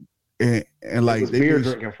 and like they beer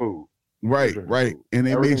drinking food. Right, right, food. and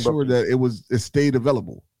they Everything made sure that it stayed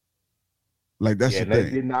available. Like that's the thing.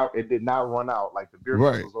 It did not run out. Like the beer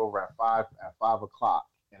fest was over at 5 o'clock,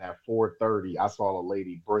 and at 4:30, I saw a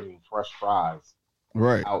lady bringing fresh fries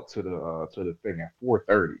out to the thing at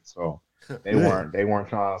 4:30. So they weren't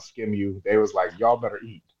trying to skim you. They was like, y'all better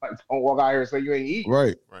eat. Like don't walk out here and say you ain't eat.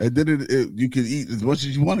 Right. And then you could eat as much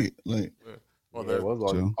as you wanted. Like. Well,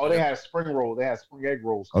 they had spring roll. They had spring egg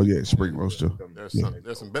rolls. Oh yeah, spring rolls too.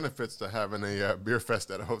 There's some benefits to having a beer fest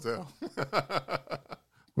at a hotel.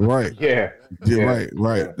 Right. Yeah. Right.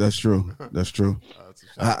 Yeah. That's true.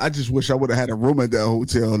 I just wish I would have had a room at that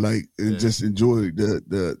hotel, like, and just enjoyed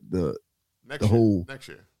the whole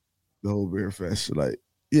beer fest. Like,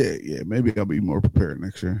 yeah. Maybe I'll be more prepared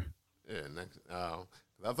next year. Yeah,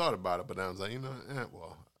 I thought about it, but I was like,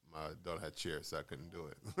 my daughter had chairs, so I couldn't do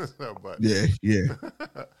it. So, but yeah.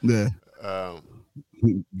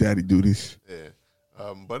 Daddy duties. Yeah,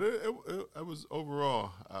 but it was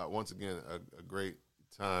overall once again a great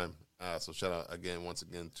time. So shout out again once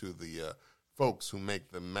again to the folks who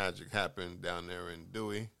make the magic happen down there in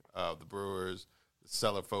Dewey, the brewers, the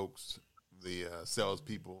cellar folks, the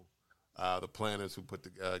salespeople, the planners who put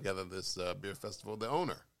together this beer festival, the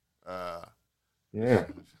owner.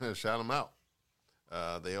 Shout them out.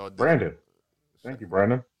 They all did. Brandon. Thank you,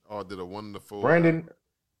 Brandon. All did a wonderful. Brandon,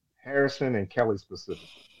 Harrison, and Kelly specifically.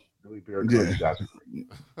 Dewey Beer Friends, guys.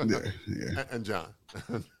 Yeah. And John.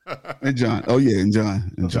 And John. Oh yeah, and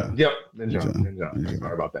John. Yep. And John.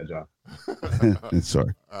 Sorry about that, John.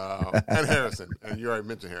 Sorry. And Harrison. And you already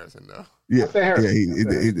mentioned Harrison, though. Yeah. Harrison.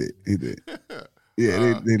 Yeah, he did.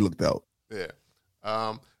 Yeah, they looked out. Yeah.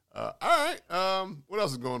 All right. What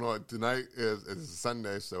else is going on tonight? It's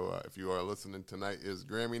Sunday, so if you are listening, tonight is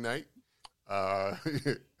Grammy night.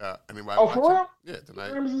 Anybody? Oh, for real? Yeah,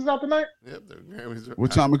 tonight. Grammys is out tonight. Yep, the Grammys.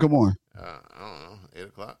 What time it come on? I don't know, 8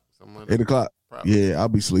 o'clock, something like 8 o'clock. Probably. Yeah, I'll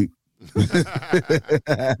be asleep.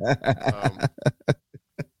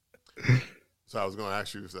 So I was going to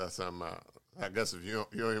ask you something. I guess if you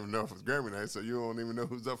don't even know if it's Grammy night, so you don't even know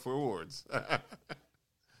who's up for awards.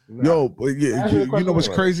 No, but yeah, you know what's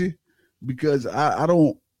crazy? Because I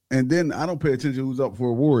don't, and then I don't pay attention who's up for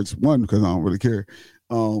awards. One, because I don't really care.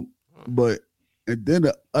 But and then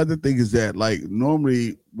the other thing is that like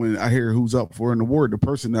normally when I hear who's up for an award, the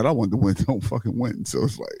person that I want to win don't fucking win. So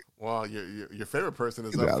it's like, well, your favorite person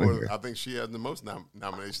is up for. I think she has the most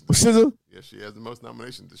nominations. SZA? Yeah, she has the most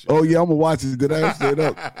nominations this year. Oh yeah, I'm gonna watch it. Did I have to stay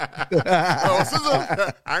up? Oh,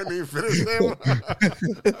 SZA! I didn't even finish that.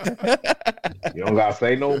 You don't gotta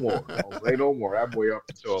say no more. Don't say no more. That boy up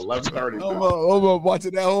until 11:30. I'm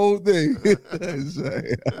watching that whole thing.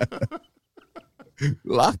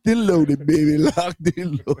 Locked and loaded, baby. Locked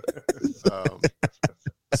and loaded.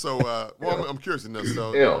 Well, I'm curious to know.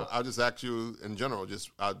 So I'll just ask you in general.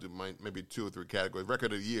 I'll do maybe 2 or 3 categories.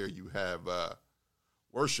 Record of the year, you have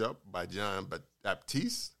 "Worship" by John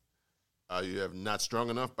Baptiste. You have "Not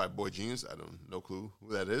Strong Enough" by Boy Genius. I don't no clue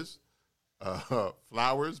who that is.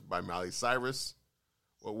 "Flowers" by Miley Cyrus.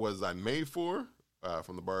 "What Was I Made For"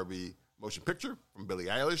 from the Barbie motion picture from Billie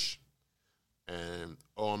Eilish. And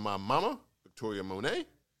 "On My Mama," Victoria Monet.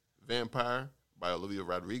 "Vampire" by Olivia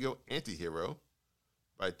Rodrigo. "Antihero"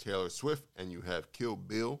 by Taylor Swift, and you have "Kill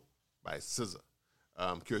Bill" by SZA.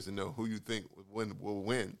 I'm curious to know who you think will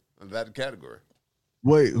win in that category.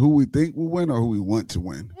 Wait, who we think will win or who we want to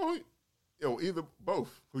win? Well, either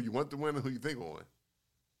both. Who you want to win and who you think will win.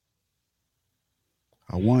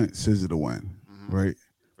 I want SZA to win, right?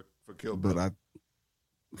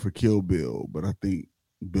 for Kill Bill. But I think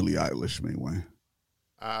Billie Eilish may win.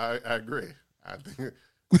 I agree. I think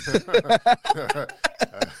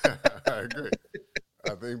I agree.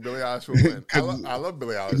 I think Billie Eilish will win. I love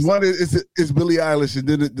Billie Eilish. One is it's Billie Eilish, and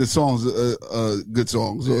then the songs are good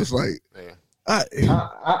songs. So it's like,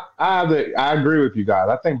 I agree with you guys.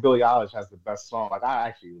 I think Billie Eilish has the best song. Like I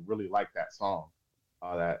actually really like that song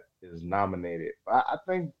that is nominated. I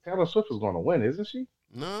think Taylor Swift is going to win, isn't she?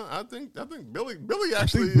 No, I think Billie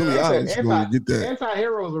actually. Billie Eilish is going to get that.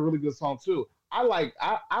 Anti-Hero is a really good song too. I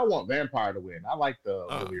want Vampire to win. I like the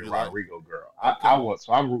Olivia Rodrigo girl. Okay.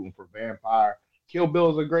 So I'm rooting for Vampire. Kill Bill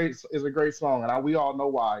is a great song, and we all know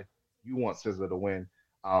why you want SZA to win.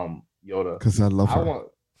 Yoda, because I love her.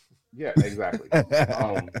 Yeah, exactly.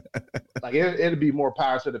 Like it'd be more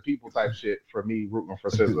power to the people type shit for me rooting for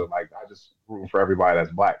SZA. Like I just rooting for everybody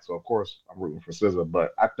that's black. So of course I'm rooting for SZA,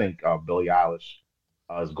 but I think Billie Eilish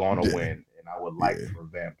is going to win, and I would like for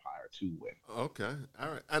Vampire to win. Okay, all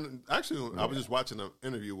right. And actually, I was just watching an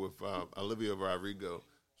interview with Olivia Rodrigo.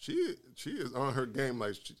 She is on her game.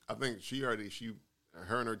 Like I think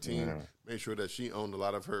her and her team made sure that she owned a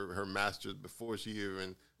lot of her masters before she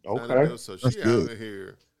even signed a deal. So she out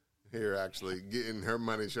here actually getting her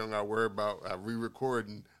money. She don't got to worry about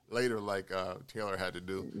re-recording later like Taylor had to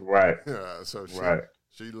do. Right. So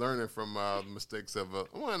she learning from mistakes of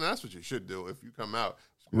and that's what you should do if you come out.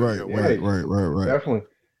 Right. Definitely.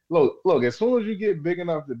 Look. As soon as you get big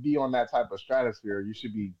enough to be on that type of stratosphere, you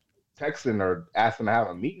should be texting or asking to have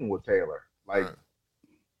a meeting with Taylor,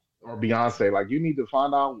 or Beyonce. Like you need to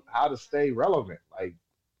find out how to stay relevant. Like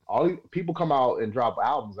all these people come out and drop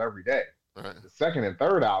albums every day. Right. The second and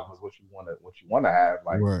third album is what you want to have.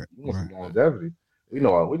 Like you want some longevity. We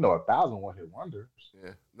know 1,000 one-hit wonders.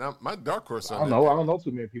 Yeah. Now my dark horse. I don't know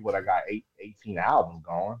too many people that got 18 albums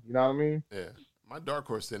going. You know what I mean? Yeah. My dark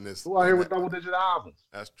horse in this. Who out here with double-digit albums?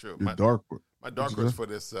 That's true. My dark horse for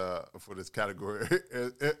this category.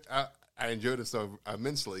 I enjoyed it so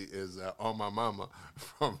immensely. Is "On My Mama"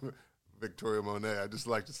 from Victoria Monet. I just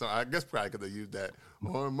like the song. I guess probably could have used that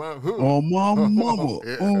on my mama,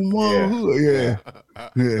 on my hood.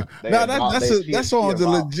 Yeah. Now that song's a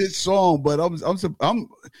legit song, but I'm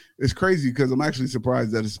it's crazy because I'm actually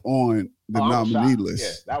surprised that it's on the nominee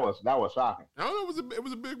list. Yeah, that was shocking. I don't know. It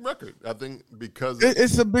was a big record. I think because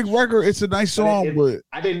it's a big record. It's a nice song, but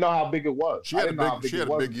I didn't know how big it was. She had a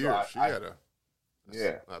big year.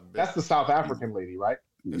 That's the South African lady, right?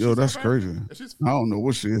 Yo, that's crazy. I don't know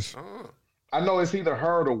what she is. I know it's either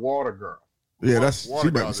her or the Water Girl. Yeah, that's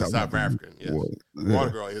Water Girl is South African. Yes.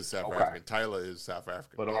 Water Girl is South African. Tyler is South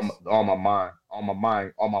African. But on my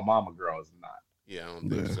mama girl is not. Yeah, I don't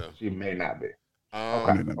think so. She may not be.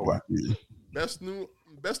 Okay. Best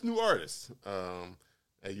new artist.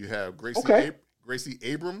 You have Gracie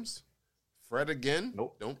Abrams, Fred again.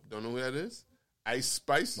 Nope. Don't know who that is. Ice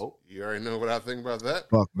Spice. Nope. You already know what I think about that.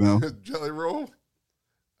 Fuck no. Jelly Roll.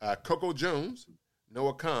 Coco Jones,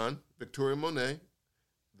 Noah Khan, Victoria Monet,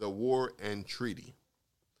 The War and Treaty.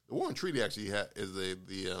 The War and Treaty actually is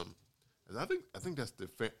I think that's the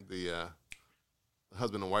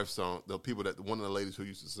husband and wife song. The people one of the ladies who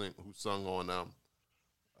used to sing, who sung on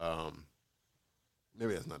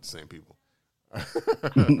maybe that's not the same people.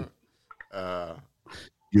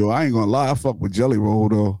 Yo, I ain't gonna lie, I fuck with Jelly Roll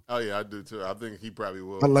though. Oh yeah, I do too. I think he probably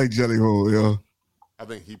will. I like Jelly Roll, yo. I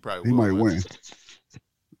think he probably he will might win.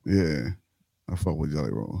 Yeah, I fuck with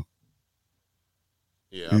Jelly Roll.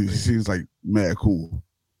 Yeah, he seems like mad cool.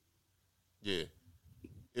 Yeah.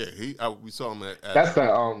 We saw him at that's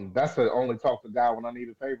the only talk to God when I need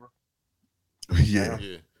a favor. Yeah.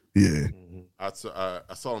 Mm-hmm. I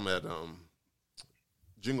saw him at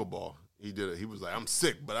Jingle Ball. He did it. He was like, "I'm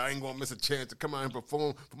sick, but I ain't gonna miss a chance to come out and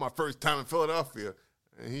perform for my first time in Philadelphia."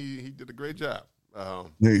 And he did a great job.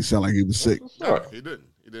 He sounded like he was sick. No, he didn't.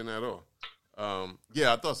 He didn't at all. I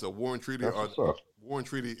thought so. War and Treaty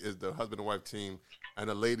is the husband and wife team, and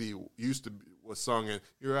the lady was sung in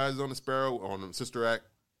 "Your Eyes on the Sparrow" on Sister Act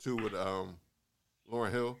 2 with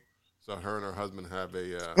Lauryn Hill. So her and her husband have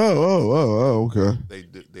a okay.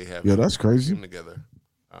 They have that's crazy together.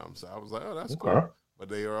 So I was like, oh, that's cool. But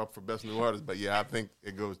they are up for best new artist. But yeah, I think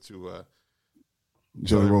it goes to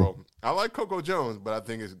Jelly Roll. I like Coco Jones, but I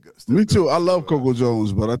think it's me too. I love Coco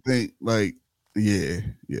Jones, but I think yeah.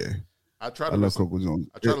 I love Coco Jones.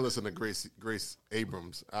 I try to listen to Grace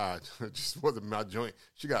Abrams. It just wasn't my joint.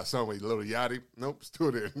 She got something with Little Yachty. Nope, still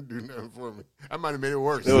didn't do nothing for me. I might have made it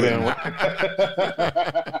worse. Still didn't work.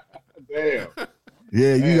 Damn.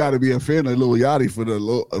 Yeah, you got to be a fan of Lil Yachty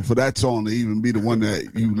for that song to even be the one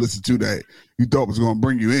that you listen to that you thought was going to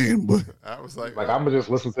bring you in. But I was like I'm gonna just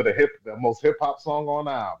listen to the most hip hop song on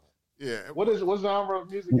the album. Yeah. What genre of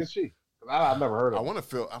music is she? I've never heard of. I want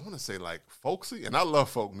to say like folksy, and I love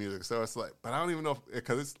folk music, so it's like, but I don't even know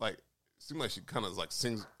because it's like, it seems like she kind of like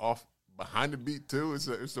sings off behind the beat too.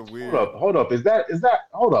 It's a weird. Hold up. Is that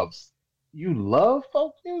hold up? You love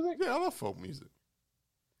folk music? Yeah, I love folk music.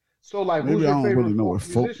 So like, Maybe who's I your don't favorite really know what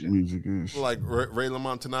folk musician? music is. Like Ray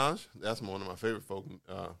LaMontagne. That's one of my favorite folk.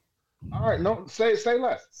 All right, no, say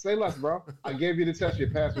less. Say less, bro. I gave you the test. You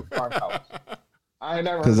passed with 5 hours. I ain't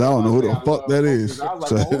never. Because I don't know who the fuck that is. I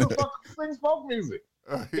was like, well, who the fuck sings folk music?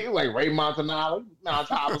 He was like Ray Montanale,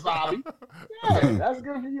 Wasabi. Yeah, that's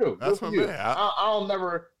good for you. That's good for my you.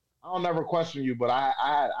 man. I'll never question you, but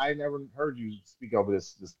I never heard you speak over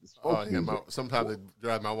this folk music. Sometimes it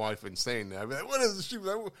drives my wife insane. Now, I'd be like, what is this? She was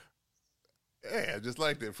like, yeah, just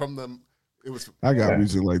like that. I got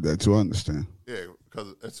music like that too. I understand. Yeah,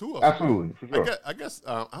 because it's who else? Absolutely, for sure. I guess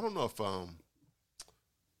I don't know if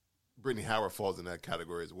Brittany Howard falls in that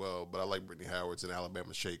category as well, but I like Brittany Howard's and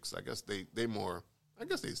Alabama Shakes. I guess they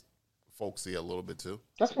folksy a little bit too.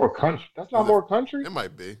 That's more country. That's not more country. It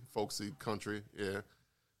might be folksy country. Yeah.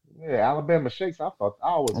 Yeah, Alabama Shakes. I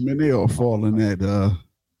mean, they all fall in that.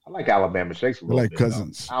 I like Alabama Shakes a little like bit,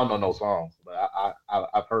 cousins. Though. I don't know no songs, but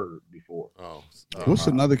I've heard before. Oh, what's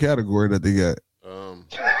another category that they got?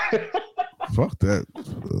 Fuck that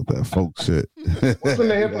folk shit. What's in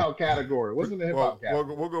the hip hop category?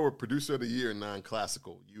 Category? We'll go with producer of the year,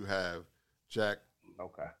 non-classical. You have Jack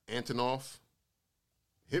Antonoff,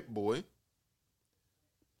 Hit Boy.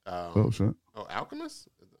 Shit. Oh, Alchemist?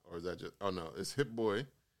 Or is that just? Oh no, it's Hit Boy,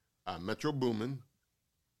 Metro Boomin,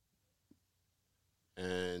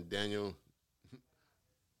 and Daniel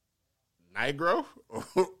Negro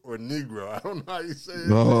or Negro. I don't know how you say it.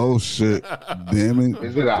 Oh shit! Damn it!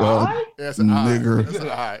 Is it a I? Yeah, it's an nigger. It's an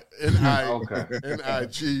I.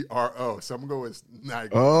 N-I-G-R-O. So I'm going with Negro.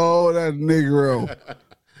 Oh, that Negro.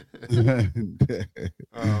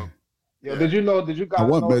 Did you guys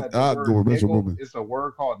know that the word niggle, it's a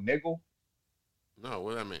word called niggle? No,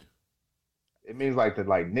 what does that mean? It means like to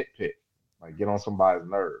nitpick, like get on somebody's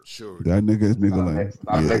nerves. Sure. That nigga is niggling.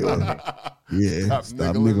 Stop niggling me. Yeah,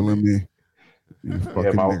 stop niggling me. You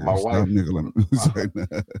fucking my nigger. wife. Stop niggling.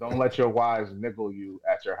 Don't let your wives niggle you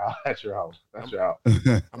at your house. That's your house.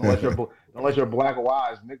 Don't let your black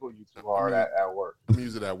wives niggle you too hard at work. I'm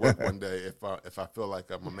using it at work one day if I feel like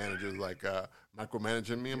my manager's like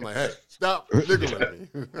micromanaging me. I'm like, hey, stop niggling me.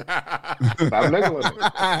 Stop niggling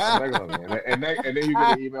me. And then you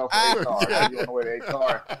get an email from HR. Yeah. You on the way to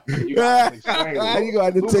HR. You gotta explain. You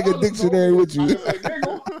got to take a dictionary with you. He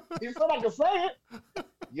said I can say it.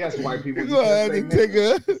 Yes, white people. You gonna have to take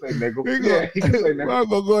a. Say niggle. He He can say niggle. I'm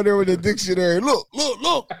gonna go in there with a dictionary. Look.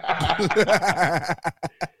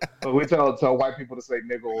 But we tell white people to say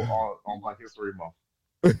niggle on Black History Month.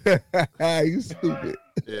 You stupid.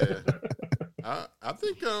 Yeah, I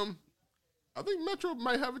think Metro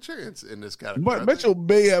might have a chance in this category. But Metro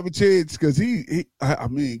may have a chance because he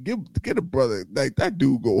get a brother like that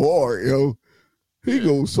dude go hard, yo. He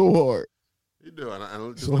goes so hard. He do,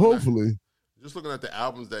 and so hopefully. Just looking at the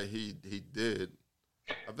albums that he did,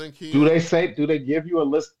 I think he. Do they give you a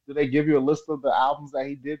list? Do they give you a list of the albums that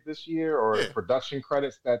he did this year, or production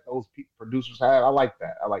credits that those producers have? I like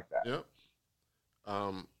that. Yep.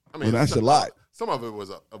 I mean, well, that's a lot. Some of it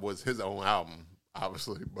was his own album,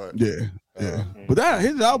 obviously, but yeah. But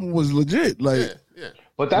his album was legit. Like, yeah.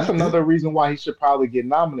 But that's another reason why he should probably get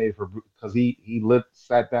nominated because he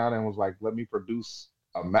sat down and was like, let me produce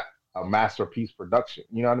a masterpiece production.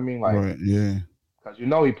 You know what I mean? Like, right, yeah. Because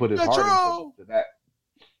he put his heart into that.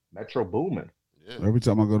 Metro Boomin. Yeah. Every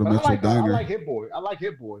time I go to Metro Diner, I like Hit Boy. I like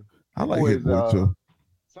Hit Boy too.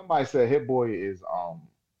 Somebody said Hit Boy is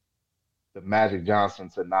the Magic Johnson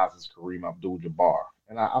to Nas's Kareem Abdul-Jabbar,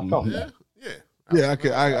 and I felt that. Yeah. I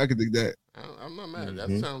could think that. I'm not mad. That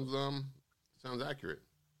sounds accurate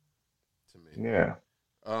to me. Yeah.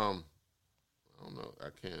 I don't know. I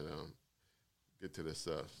can't get to this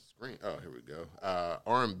screen. Oh, here we go.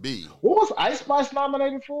 R&B. What was Ice Spice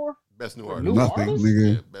nominated for? Best new artist. Nothing,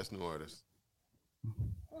 nigga. Yeah, best new artist.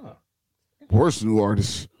 Huh. Worst new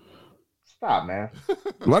artist. Stop, man.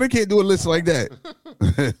 Why they can't do a list like that?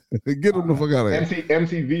 Get them the fuck out of here.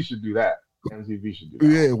 MTV should do that.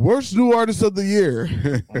 Yeah, worst new artist of the year.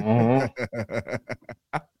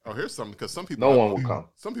 Oh, here's something because some people. No one will come.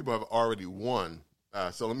 Some people have already won.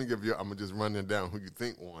 So let me give you. I'm gonna just run it down who you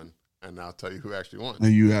think won, and I'll tell you who actually won.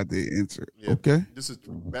 And you have the answer. Yeah, okay. This is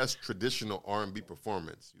best traditional R&B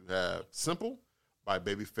performance. You have "Simple" by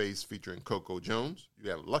Babyface featuring Coco Jones. You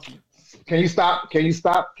have "Lucky." Can you stop? That's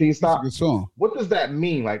a good song. What does that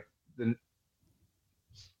mean? Like the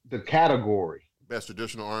category. Best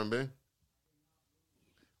traditional R&B.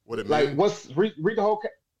 what it Like, means. what's read the whole?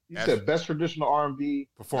 You said best traditional R&B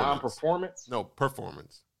non-performance. No,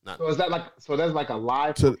 performance. Not. So is that like? So that's like a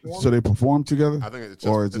live So performance. they perform together? I think it's just,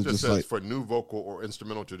 or is it it just just says like for new vocal or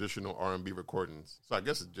instrumental traditional R&B recordings. So I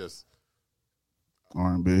guess it's just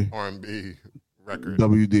R&B, R&B record.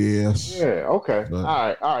 WDS? Yeah. Okay.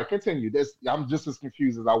 All right. Continue. This. I'm just as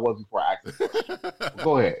confused as I was before I asked the question.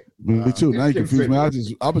 Go ahead. Me too. Now you confused me. I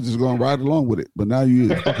was just going to ride along with it, but now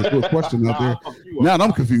you fucking threw a question out there. Now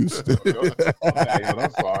I'm confused.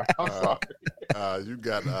 I'm sorry. You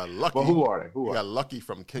got Lucky. But who are they? You got Lucky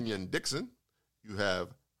from Kenyon Dixon. You have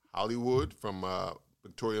Hollywood from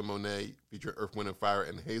Victoria Monet featuring Earth, Wind, and Fire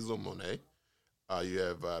and Hazel Monet. You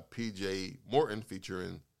have PJ Morton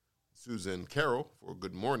featuring Susan Carroll for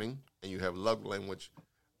Good Morning. And you have Love Language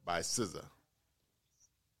by SZA.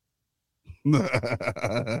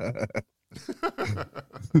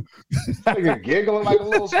 Nigga giggling like a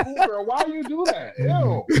little schoolgirl. Why you do that?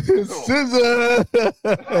 Ew. SZA.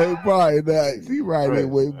 Probably not. He right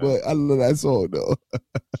anyway, but I love that song though.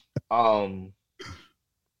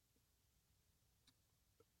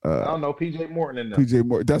 I don't know, PJ Morton in there. PJ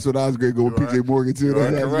Morton. That's what I was going to go with. PJ Morgan too.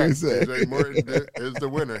 That's what I was correct. say. PJ Morton is the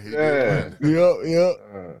winner. He did win.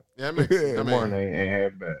 Yep. Yeah, PJ Morton ain't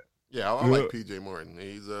half bad. Yeah, I like PJ Morton.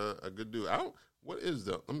 He's a good dude. What is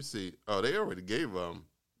the? Let me see. Oh, they already gave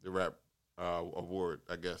the rap award,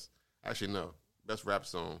 I guess. Actually, no. Best rap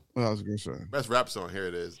song. Well, I was going to say. Best rap song. Here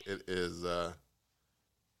it is. It is.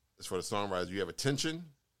 It's for the songwriters. You have "Attention"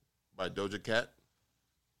 by Doja Cat,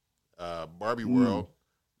 "Barbie World"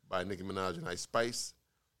 by Nicki Minaj and Ice Spice,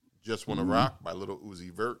 "Just Wanna Rock" by Lil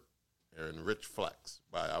Uzi Vert, and "Rich Flex"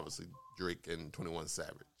 by obviously Drake and 21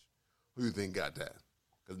 Savage. Who do you think got that?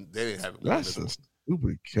 Because they didn't have it. That's a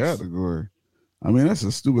stupid category. I mean, that's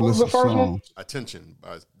a stupid list of first songs. one? "Attention"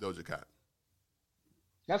 by Doja Cat.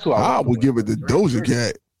 That's who I would give it to Doja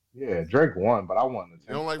Cat. Yeah, Drake won, but I want the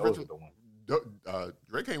You don't like Doja Rich?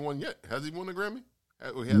 Drake ain't won yet. Has he won a Grammy?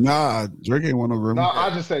 Nah, Drake ain't won no Grammy. No, I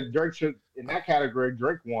just said Drake should in that category.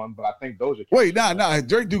 Drake won, but I think Doja Cat. Wait, nah.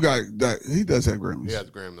 Drake do got that. He does have Grammys. He has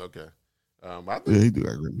Grammy. Okay. I think, yeah, he do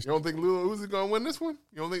got Grammys. You don't think Lil Uzi gonna win this one?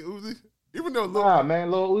 You don't think Uzi? Even though Lil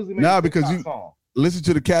Uzi. Nah, because you listen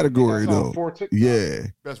to the category though. Yeah.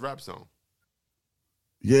 Best rap song.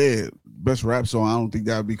 Yeah, best rap song. I don't think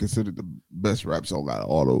that would be considered the best rap song out of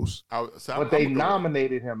all those. But they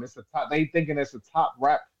nominated him. It's a top. They thinking it's a top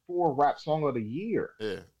 4 rap song of the year.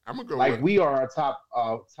 Yeah, I'm gonna go. Like we are a top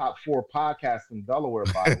 4 podcast in Delaware.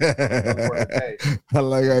 By the way. Delaware today. I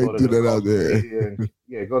like how you do that out there.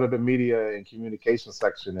 Go to the media and communication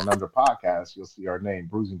section, and under podcasts, you'll see our name,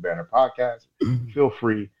 Bruising Banner Podcast. Feel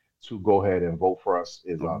free to go ahead and vote for us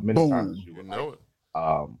as many times as you would know it.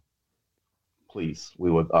 Please, we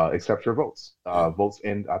would accept your votes. Votes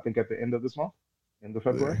end, I think, at the end of this month, end of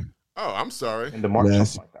February. Yeah. Oh, I'm sorry. End of March,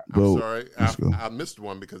 something like that. I'm sorry. I missed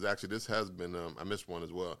one because actually this has been, I missed one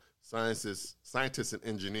as well. Scientists and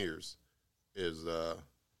Engineers is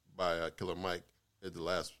by Killer Mike. Is the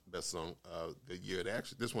last best song of the year.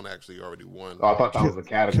 This one actually already won. Oh, I thought that was the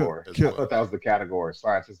category. I thought that was the category.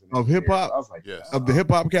 Scientists and of hip hop. I was like, yes. Of the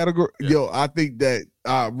hip hop category. Yes. Yo, I think that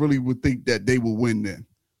I really would think that they will win then,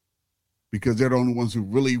 because they're the only ones who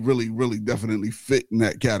really, really, really definitely fit in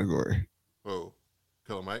that category. Oh,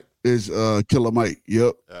 Killer Mike is Killer Mike.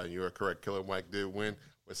 Yep, you are correct. Killer Mike did win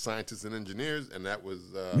with Scientists and Engineers, and that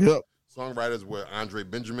was songwriters were Andre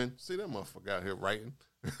Benjamin. See that motherfucker out here writing.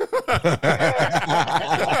 That's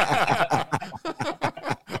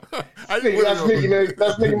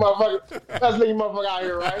nigga motherfucker out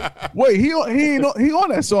here, right? Wait, he on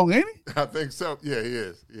that song, ain't he? I think so. Yeah, he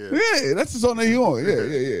is. Yeah, that's the song that he on.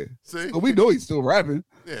 Yeah. See, so we know he's still rapping.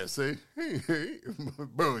 Yeah, see, he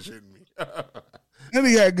bullshitting me. And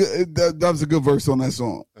he had good. That was a good verse on that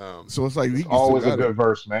song. So it's like it's always a good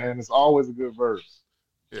verse, man. It's always a good verse.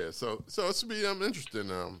 Yeah, so it should be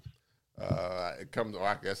interesting. It comes.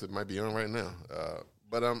 I guess it might be on right now.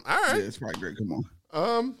 But all right. Yeah, it's probably great. Come on.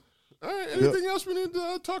 All right. Anything else we need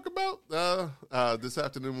to talk about this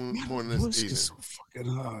afternoon, morning, this evening? So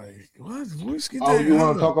fucking high. What? You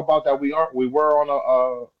want to talk about that? We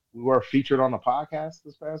were featured on a podcast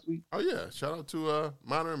this past week. Oh yeah! Shout out to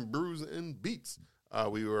Modern Brews and Beats.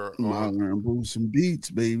 We were Modern Brews and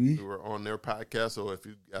Beats, baby. We were on their podcast, so if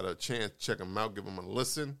you got a chance, check them out, give them a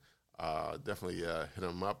listen. Definitely hit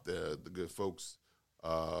them up. The good folks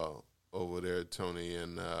over there, Tony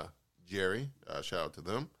and Jerry. Shout out to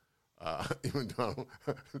them. Even though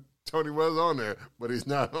Tony was on there, but he's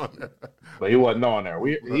not on there. But he wasn't on there.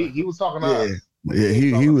 He was talking to us. Yeah,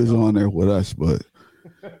 he was on there with us, but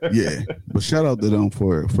yeah. But shout out to them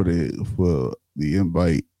for the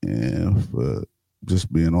invite and for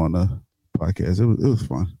just being on the podcast. It was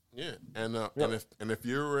fun. Yeah, and if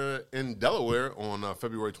you're in Delaware on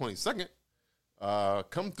February 22nd,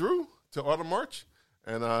 come through to Autumn March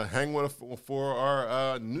and hang with us for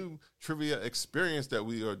our new trivia experience that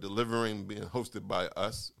we are delivering, being hosted by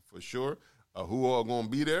us for sure. Who all gonna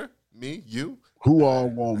be there? Me, you. Who all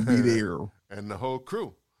gonna be there? And the whole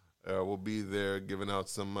crew will be there, giving out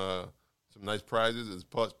some nice prizes,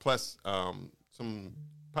 plus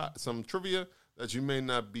some trivia that you may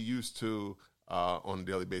not be used to on a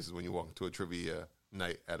daily basis when you walk into a trivia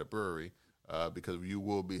night at a brewery, because you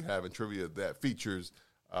will be having trivia that features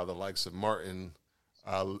the likes of Martin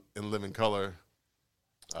in Living Color,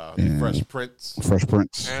 Fresh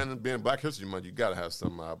Prince, and being Black History Month, you got to have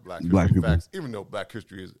some Black History facts, even though Black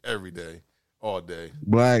History is every day, all day.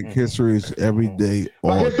 Black History is every day,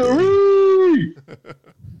 all day.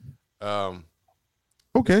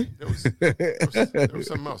 Okay. There was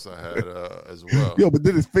something else I had as well. Yo, but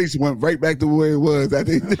then his face went right back to where it was. I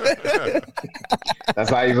think that's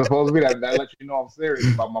how you're supposed to be. That let you know I'm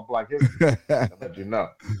serious about my Black history. That let you know.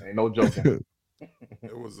 Ain't no joking.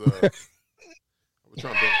 It was. I was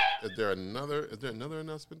trying to think. Is there another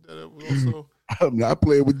announcement that it was also? I'm not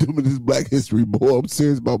playing with doing this Black History, boy. I'm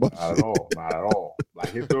serious about my. Not at all. Black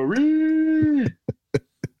history.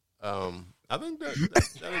 I think that is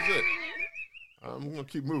it. I'm gonna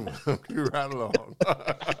keep moving. Keep right along.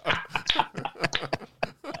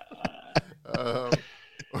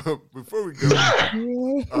 Before we go,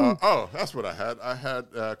 that's what I had. I had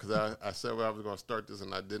because I said I was going to start this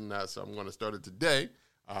and I did not, so I'm going to start it today.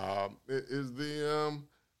 It is the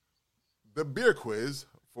beer quiz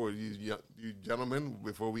for you gentlemen.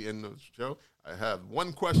 Before we end the show, I have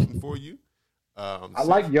one question for you. I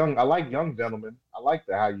like young gentlemen. I like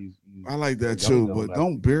that how you I like that too, but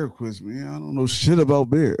don't beer quiz me. I don't know shit about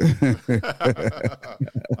beer.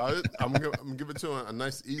 I'm gonna give it to a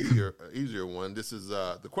nice easier one. This is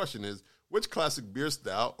the question is, which classic beer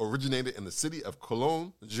style originated in the city of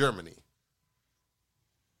Cologne, Germany?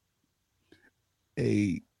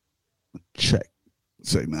 A check.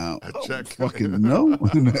 Say now. A check. Fucking no.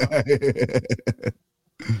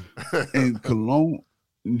 In Cologne,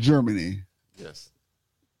 Germany. Yes.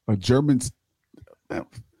 A German.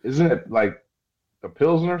 Isn't it like the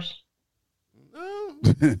Pilsners? No.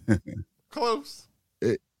 Close.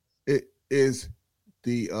 It is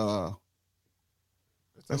the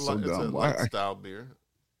It's a light style beer.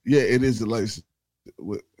 Yeah, it is the light.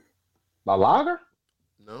 La lager?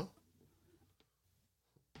 No.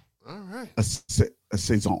 All right. A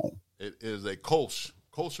saison. It is a Kolsch.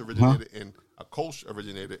 Kolsch originated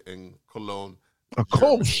in Cologne. A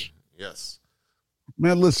Kolsch. Yes.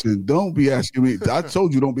 Man, listen, don't be asking me. I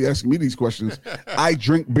told you don't be asking me these questions. I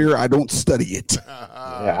drink beer, I don't study it.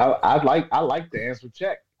 Yeah, I like the answer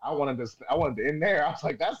check. I wanted to in there. I was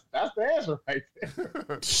like, that's the answer right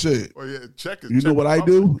there. Shit. Well, yeah, check it. You know what I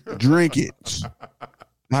do? Drink it.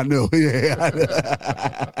 I know. Yeah.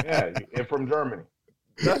 Yeah, and from Germany.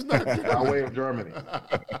 That's not by way of Germany.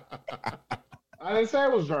 I didn't say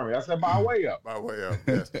it was Germany. I said by way of. By way of,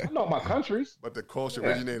 yes. I know my countries. But the Kolsch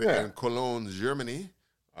originated in Cologne, Germany.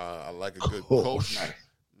 I like a good Kolsch.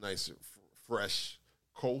 Nice, fresh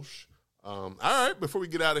Kolsch. All right, before we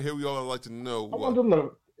get out of here, we all like to know I want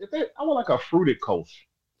like a fruited Kolsch.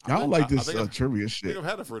 I don't like this trivia shit. I think I've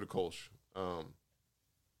had a fruited Kolsch. I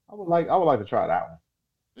would like to try that one.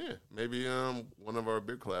 Yeah, maybe one of our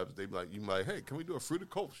beer collabs, they'd be like, hey, can we do a fruited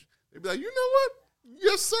Kolsch? They'd be like, you know what?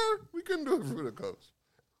 Yes, sir. We can do a fruited Kolsch.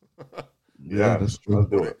 Yeah, that's true.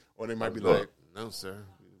 Let's do it. Or they might be like, no, sir,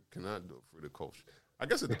 we cannot do a fruited Kolsch. I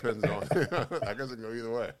guess it depends on. I guess it can go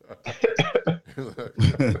either way.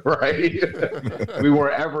 Right. We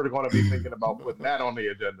weren't ever going to be thinking about putting that on the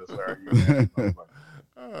agenda, sir.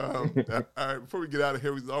 All right. Before we get out of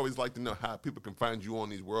here, we always like to know how people can find you on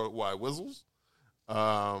these worldwide whistles.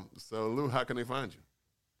 So, Lou, how can they find you?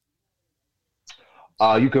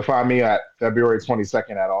 You can find me at February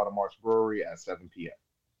 22nd at Autumn March Brewery at 7 p.m.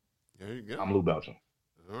 There you go. I'm Lou Belgium.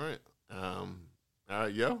 All right.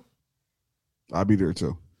 Yo. I'll be there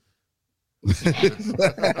too. But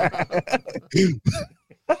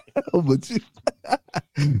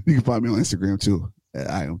you can find me on Instagram too at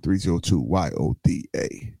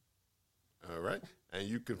IAM302YODA. All right. And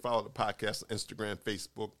you can follow the podcast on Instagram,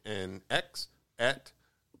 Facebook, and X at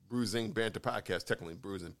Bruising Banter Podcast. Technically,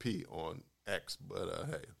 Bruising P on X, but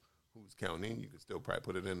hey, who's counting? You can still probably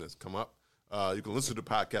put it in as come up. You can listen to the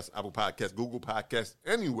podcast, Apple Podcasts, Google Podcasts,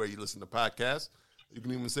 anywhere you listen to podcasts. You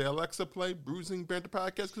can even say, Alexa, play Bruising Banter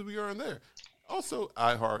Podcast because we are in there. Also,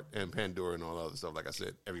 iHeart and Pandora and all that other stuff, like I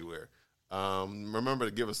said, everywhere. Remember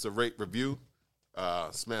to give us a rate, review,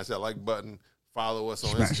 smash that like button, Follow us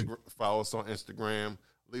on Smash it. Instagram. Follow us on Instagram.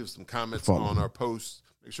 Leave some comments Follow. on our posts.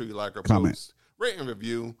 Make sure you like our Comment. posts. Rate and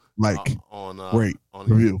review. Like, on rate, on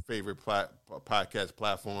review. your favorite podcast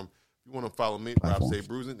platform. If you want to follow me, Rob Stay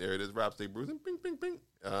Bruising. There it is, Rob Stay Bruising. Bing, bing, bing.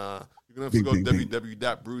 You can also go to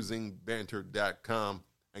www.bruisingbanter.com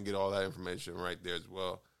and get all that information right there as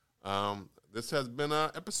well. This has been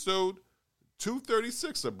episode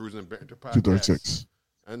 236 of Bruising Banter Podcast. 236.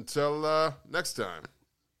 Until next time.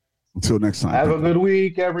 Until next time. Have a good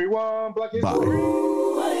week, everyone. Black Bye.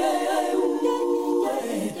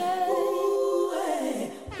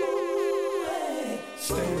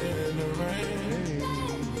 Stay